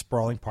consisting of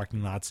sprawling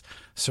parking lots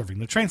serving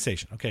the train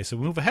station. Okay, so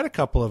we move ahead a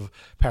couple of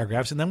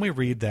paragraphs, and then we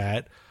read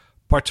that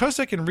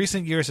Bartosik in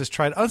recent years has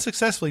tried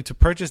unsuccessfully to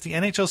purchase the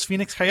NHL's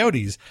Phoenix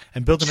Coyotes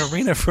and build an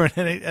arena for an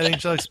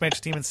NHL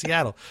expansion team in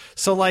Seattle.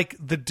 So, like,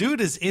 the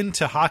dude is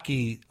into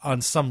hockey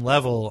on some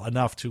level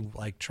enough to,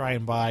 like, try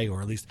and buy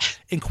or at least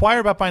inquire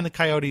about buying the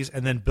Coyotes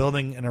and then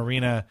building an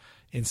arena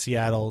in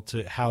Seattle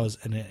to house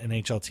an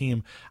NHL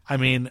team. I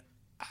mean,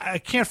 I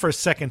can't for a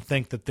second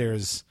think that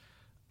there's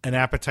an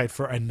appetite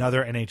for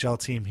another NHL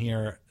team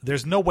here.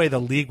 There's no way the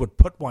league would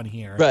put one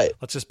here. Right.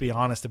 Let's just be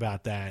honest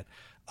about that.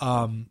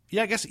 I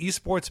guess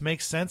esports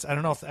makes sense. I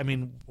don't know if the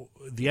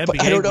NBA.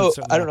 But I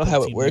don't know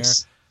how it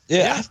works.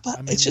 Yeah, but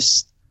I mean,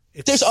 it's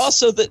there's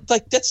also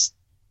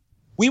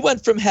we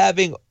went from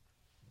having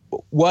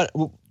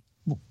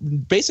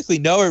basically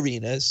no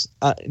arenas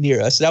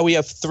near us. Now we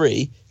have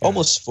 3,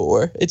 almost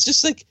 4. It's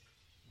just like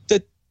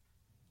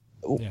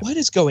what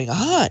is going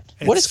on?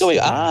 What is going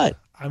on?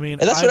 I mean,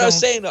 and that's what I was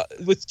saying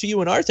to you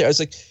and Arthur. I was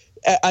like,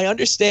 I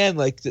understand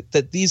like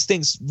that these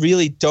things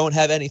really don't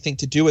have anything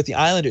to do with the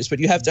Islanders, but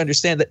you have to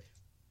understand that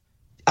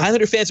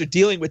Islander fans are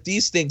dealing with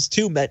these things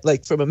too,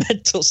 like from a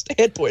mental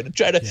standpoint, and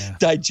try to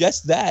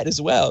digest that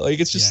as well. Like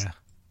it's just. Yeah.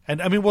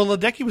 And I mean, well,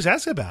 Ledecky was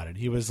asked about it.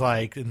 He was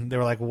like, and they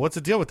were like, well, what's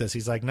the deal with this?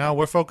 He's like, no,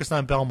 we're focused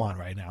on Belmont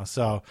right now.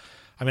 So,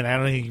 I mean, I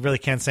don't think he really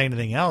can't say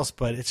anything else,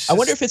 but it's just... I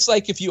wonder if it's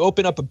like if you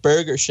open up a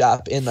burger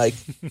shop in like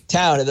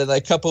town and then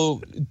like a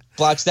couple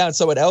blocks down,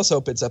 someone else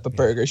opens up a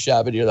burger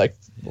shop and you're like,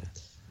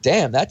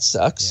 damn, that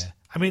sucks. Yeah.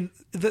 I mean,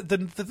 the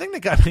thing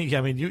that got me,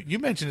 I mean, you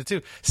mentioned it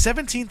too,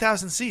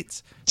 17,000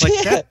 seats.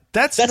 Like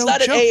that's no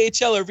not joke. An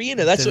AHL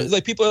arena. That's what,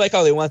 like people are like,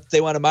 oh, they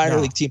want a minor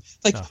league team.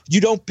 Like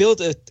you don't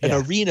build an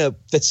arena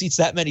that seats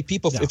that many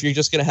people if you're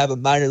just going to have a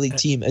minor league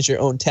team as your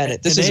own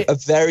tenant. This is a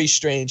very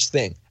strange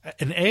thing.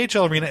 An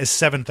AHL arena is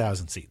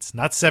 7,000 seats,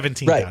 not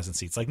 17,000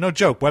 seats. Like no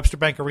joke, Webster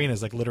Bank Arena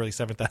is like literally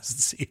 7,000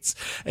 seats.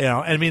 You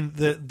know, I mean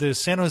the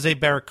San Jose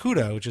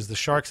Barracuda, which is the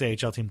Sharks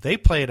AHL team, they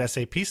play at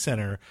SAP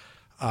Center.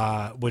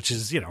 Which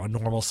is, a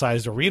normal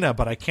sized arena,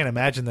 but I can't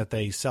imagine that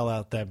they sell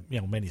out that,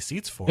 many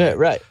seats for it.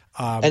 Right.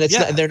 And it's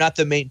not, and they're not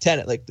the main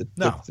tenant. Like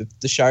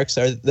the Sharks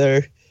are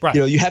there. Right.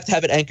 You have to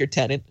have an anchor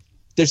tenant.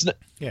 There's no,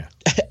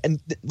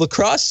 and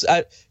lacrosse,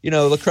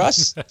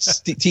 lacrosse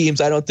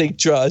teams, I don't think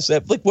draws.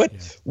 Like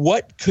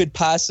what could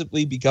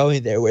possibly be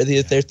going there where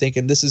they're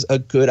thinking this is a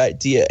good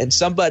idea, and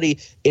somebody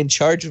in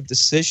charge of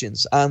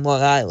decisions on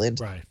Long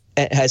Island,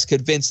 has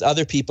convinced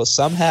other people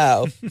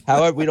somehow,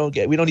 however we don't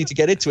need to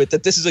get into it,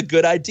 that this is a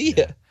good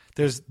idea.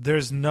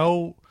 There's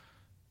no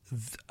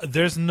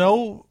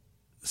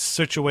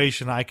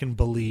situation I can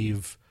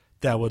believe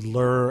that would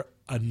lure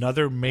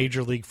another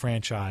major league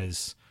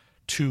franchise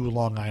to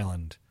Long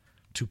Island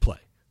to play.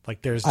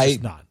 Like there's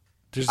just not.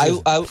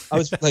 I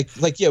was like,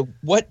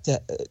 what?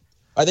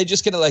 Are they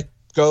just gonna like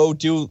go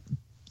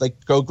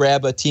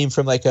grab a team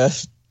from like a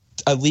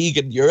league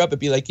in Europe and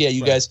be like, yeah,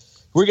 you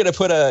guys, we're gonna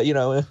put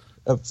a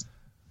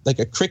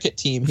a cricket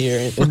team here,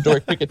 an indoor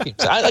cricket team.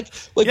 So I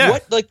what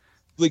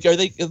are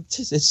they?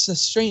 It's a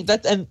strange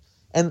that and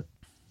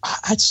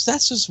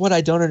that's just what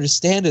I don't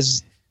understand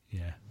is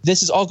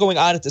this is all going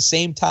on at the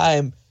same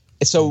time.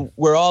 So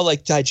we're all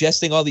like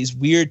digesting all these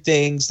weird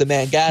things. The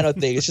Mangano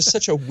thing. It's just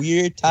such a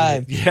weird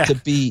time to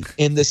be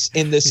in this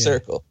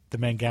circle. The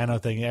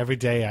Mangano thing every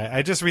day.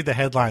 I just read the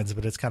headlines,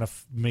 but it's kind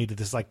of made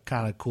this like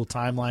kind of cool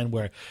timeline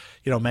where,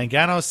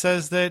 Mangano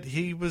says that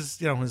he was,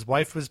 his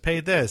wife was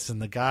paid this,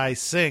 and the guy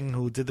Singh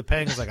who did the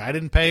paying was like, I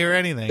didn't pay her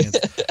anything.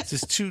 It's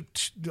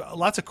just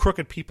lots of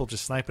crooked people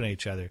just sniping at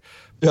each other.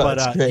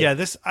 But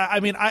this.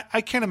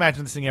 I can't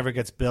imagine this thing ever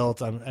gets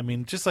built. I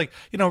mean, just like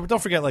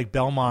don't forget like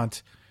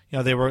Belmont.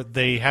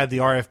 They had the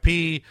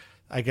RFP.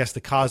 I guess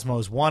the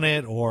Cosmos won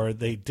it, or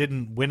they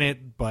didn't win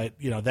it, but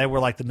they were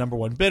like the number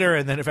one bidder,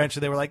 and then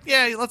eventually they were like,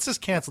 "Yeah, let's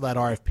just cancel that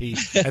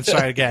RFP and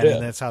try again."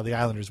 And that's how the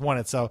Islanders won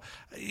it. So,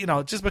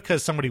 just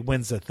because somebody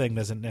wins a thing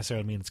doesn't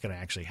necessarily mean it's going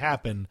to actually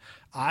happen.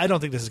 I don't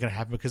think this is going to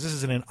happen because this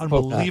is an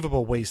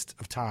unbelievable waste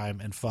of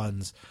time and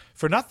funds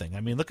for nothing.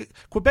 I mean, look at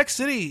Quebec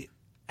City.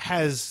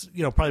 Has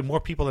probably more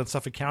people than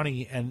Suffolk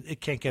County, and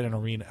it can't get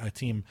a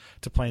team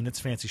to play in its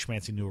fancy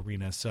schmancy new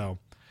arena. So.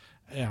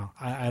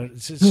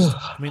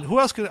 Who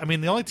else could? I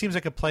mean, the only teams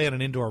that could play in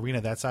an indoor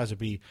arena that size would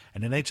be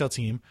an NHL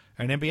team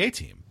or an NBA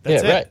team.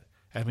 That's it. Right.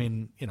 I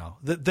mean,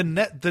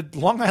 the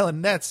Long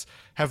Island Nets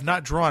have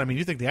not drawn. I mean,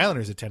 you think the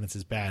Islanders' attendance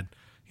is bad?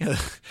 The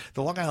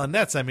Long Island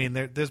Nets. I mean,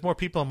 there's more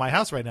people in my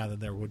house right now than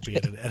there would be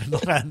at a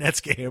Long Island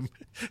Nets game.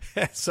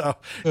 So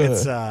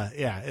it's it's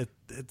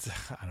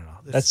I don't know.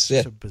 It's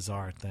such a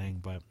bizarre thing,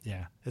 but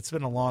it's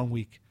been a long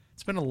week.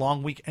 It's been a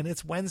long week, and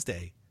it's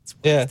Wednesday. It's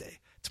Wednesday. Yeah.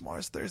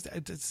 Tomorrow's Thursday.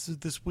 It's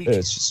this week.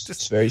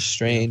 It's very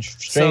strange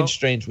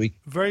week.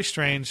 Very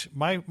strange.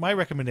 My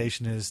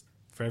recommendation is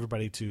for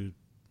everybody to,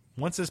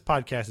 once this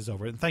podcast is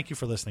over, and thank you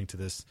for listening to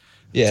this.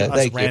 Yeah, to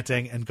us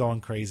ranting and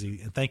going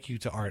crazy. And thank you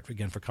to Art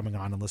again for coming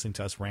on and listening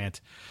to us rant.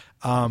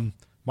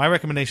 My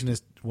recommendation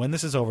is when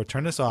this is over,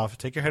 turn this off,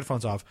 take your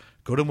headphones off,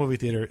 go to a movie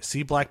theater,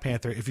 see Black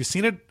Panther. If you've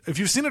seen it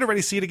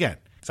already, see it again.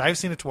 Because I've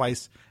seen it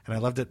twice, and I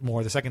loved it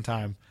more the second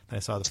time than I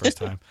saw the first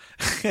time.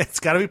 It's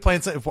got to be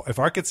playing. If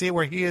Art could see it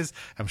where he is,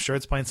 I'm sure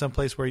it's playing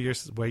someplace where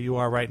you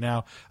are right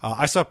now.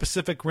 I saw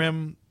Pacific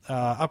Rim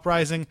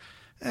Uprising.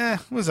 It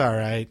was all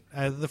right.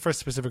 The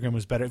first Pacific Rim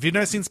was better. If you've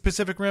never seen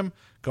Pacific Rim,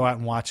 go out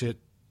and watch it.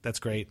 That's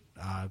great.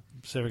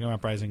 Pacific Rim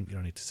Uprising, you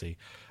don't need to see.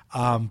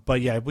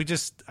 But yeah,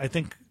 I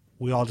think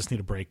we all just need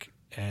a break.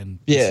 And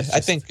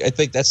I think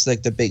that's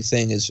like the big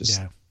thing is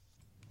just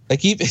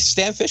like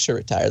Stan Fisher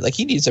retired. Like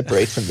he needs a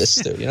break from this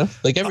too.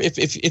 Like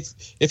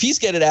if he's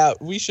getting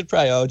out, we should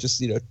probably all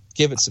just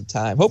give it some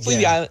time.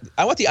 Hopefully I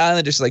want the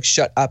Islanders to like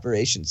shut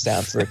operations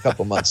down for a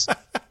couple months.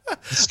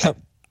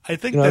 I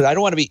think I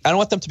don't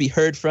want them to be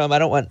heard from. I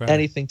don't want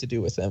anything to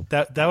do with them.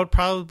 That would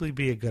probably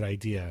be a good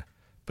idea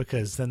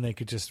because then they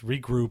could just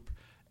regroup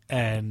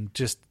and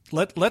just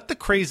let the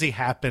crazy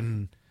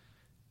happen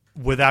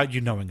without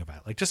you knowing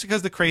about it. Like just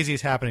because the crazy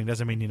is happening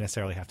doesn't mean you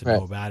necessarily have to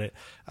know about it.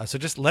 So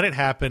just let it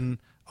happen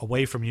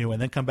away from you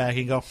and then come back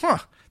and go,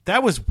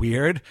 that was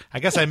weird. I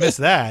guess I missed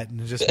that,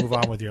 and just move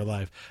on with your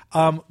life.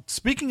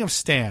 Speaking of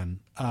Stan,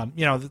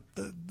 the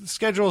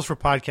schedules for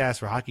podcasts,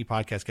 for hockey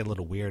podcasts, get a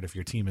little weird if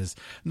your team is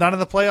not in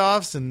the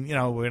playoffs and,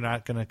 we're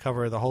not going to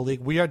cover the whole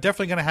league. We are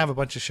definitely going to have a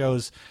bunch of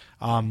shows,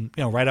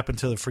 right up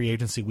until the free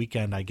agency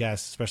weekend, I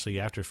guess, especially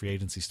after free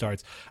agency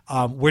starts.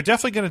 We're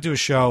definitely going to do a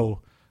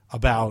show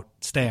about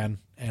Stan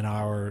and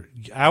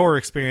our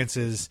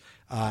experiences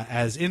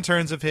as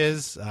interns of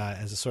his,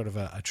 as a sort of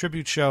a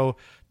tribute show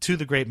to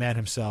the great man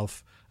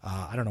himself.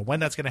 I don't know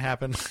when that's going to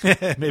happen.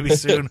 Maybe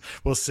soon.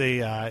 We'll see.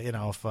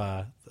 If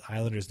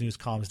Islanders news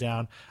calms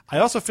down. I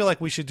also feel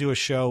like we should do a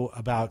show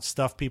about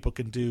stuff people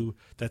can do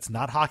that's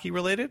not hockey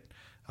related.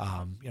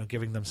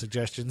 Giving them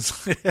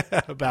suggestions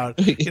about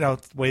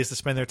ways to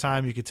spend their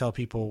time. You could tell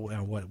people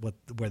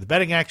where the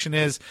betting action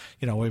is.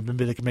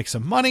 Maybe they can make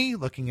some money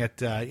looking at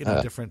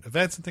different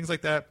events and things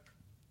like that.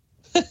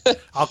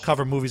 I'll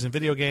cover movies and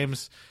video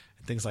games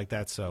and things like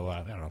that. So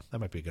I don't know. That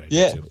might be a good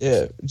idea too.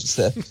 Yeah, just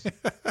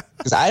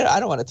because I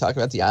don't want to talk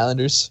about the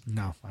Islanders.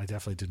 No, I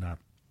definitely do not.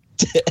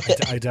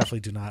 I definitely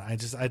do not. I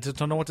just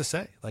don't know what to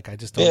say. Like I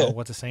just don't know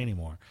what to say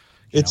anymore.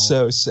 It's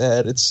so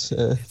sad.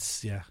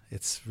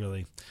 It's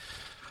really.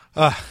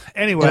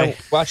 Anyway,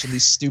 watching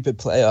these stupid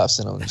playoffs,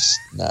 and I'm just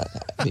not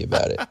happy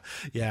about it.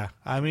 Yeah,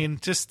 I mean,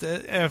 just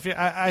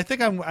I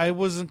think I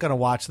wasn't gonna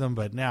watch them,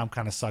 but now I'm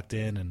kind of sucked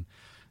in, and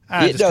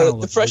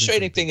the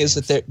frustrating thing is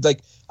that they're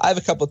like I have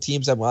a couple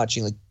teams I'm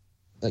watching,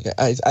 like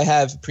I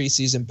have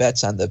preseason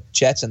bets on the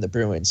Jets and the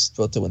Bruins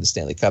both to win the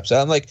Stanley Cup, so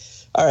I'm like,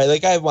 all right,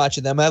 like I'm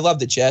watching them. I love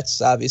the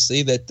Jets,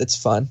 obviously, that's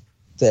fun.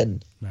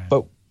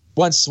 But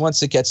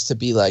once it gets to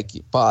be like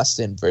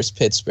Boston versus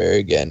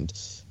Pittsburgh and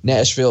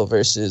Nashville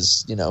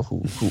versus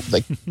who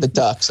like the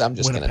Ducks, I'm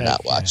just gonna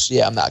not watch.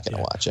 Yeah, I'm not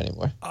gonna watch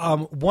anymore.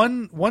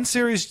 One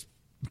series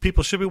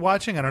people should be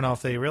watching, I don't know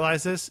if they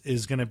realize this,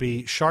 is going to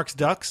be Sharks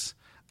Ducks.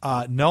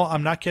 No,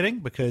 I'm not kidding,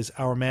 because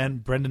our man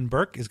Brendan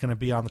Burke is going to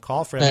be on the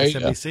call for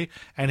MSNBC,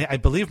 and I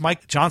believe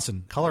Mike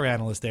Johnson, color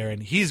analyst there,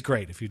 and he's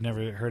great. If you've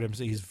never heard him,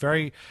 he's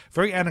very,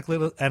 very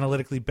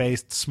analytically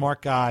based,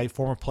 smart guy,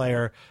 former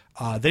player.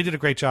 They did a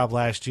great job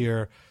last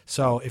year.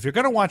 So if you're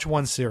going to watch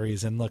one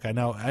series, and look, I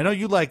know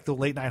you like the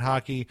late night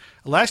hockey.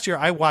 Last year,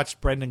 I watched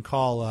Brendan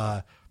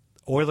call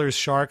Oilers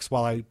Sharks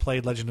while I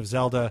played Legend of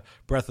Zelda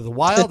Breath of the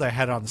Wild. I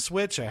had it on the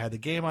Switch. I had the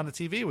game on the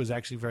TV. It was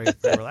actually very,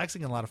 very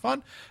relaxing and a lot of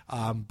fun.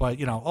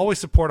 But, always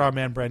support our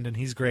man Brendan.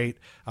 He's great.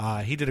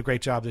 He did a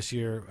great job this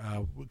year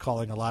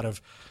calling a lot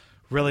of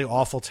really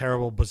awful,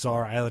 terrible,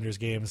 bizarre Islanders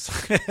games.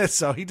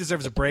 So he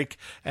deserves a break.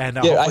 And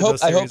I hope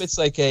it's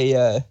like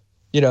a,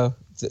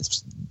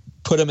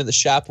 put him in the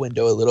shop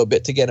window a little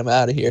bit to get him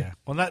out of here. Yeah.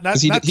 Well, not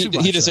too much,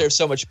 he deserves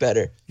so much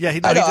better. Yeah, he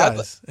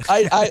does.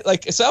 I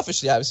like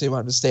selfishly, obviously,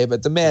 want him to stay,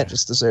 but the man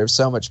just deserves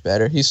so much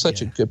better. He's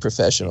such a good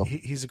professional.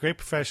 He's a great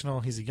professional.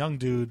 He's a young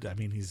dude. I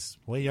mean, he's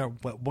way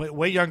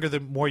younger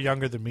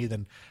than me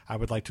than I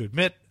would like to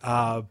admit.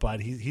 But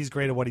he's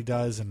great at what he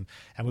does, and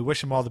we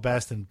wish him all the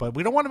best. But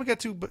we don't want him to get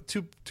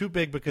too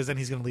big, because then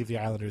he's going to leave the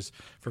Islanders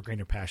for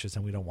greener pastures,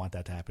 and we don't want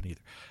that to happen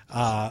either.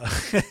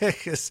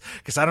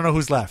 Because I don't know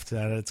who's left.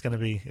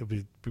 It'll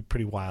be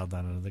pretty wild.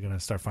 I don't know. They're going to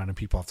start finding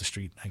people off the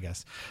street, I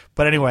guess.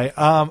 But anyway,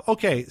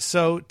 okay.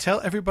 So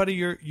tell everybody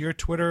your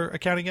Twitter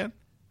account again.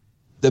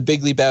 The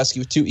Big Lebowski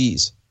with 2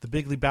 E's. The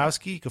Big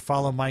Lebowski. You can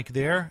follow Mike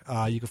there.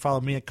 You can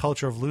follow me at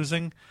Culture of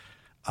Losing.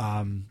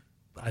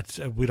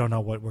 We don't know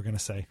what we're going to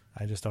say.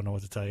 I just don't know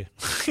what to tell you.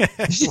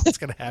 What's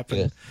going to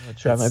happen? I'll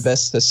try my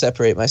best to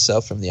separate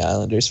myself from the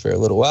Islanders for a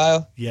little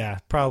while. Yeah,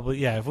 probably.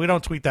 Yeah, if we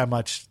don't tweet that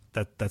much,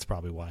 that's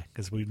probably why,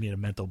 because we need a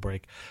mental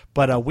break.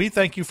 But we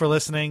thank you for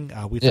listening.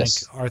 We thank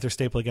Arthur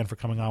Staple again for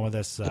coming on with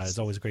us. It's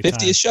always a great 50th time.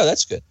 50th show.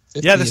 That's good.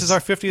 Yeah, this is our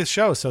 50th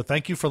show. So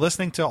thank you for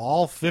listening to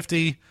all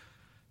 50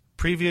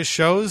 previous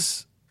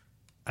shows.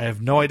 I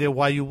have no idea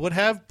why you would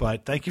have,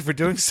 but thank you for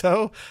doing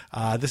so.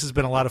 This has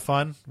been a lot of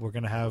fun. We're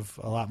going to have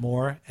a lot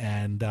more.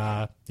 And,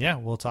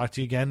 we'll talk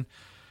to you again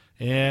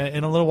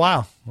in a little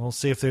while. We'll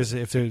see if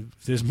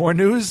there's more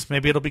news.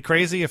 Maybe it'll be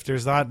crazy. If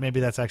there's not, maybe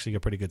that's actually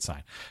a pretty good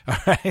sign. All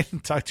right.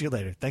 Talk to you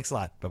later. Thanks a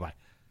lot. Bye-bye.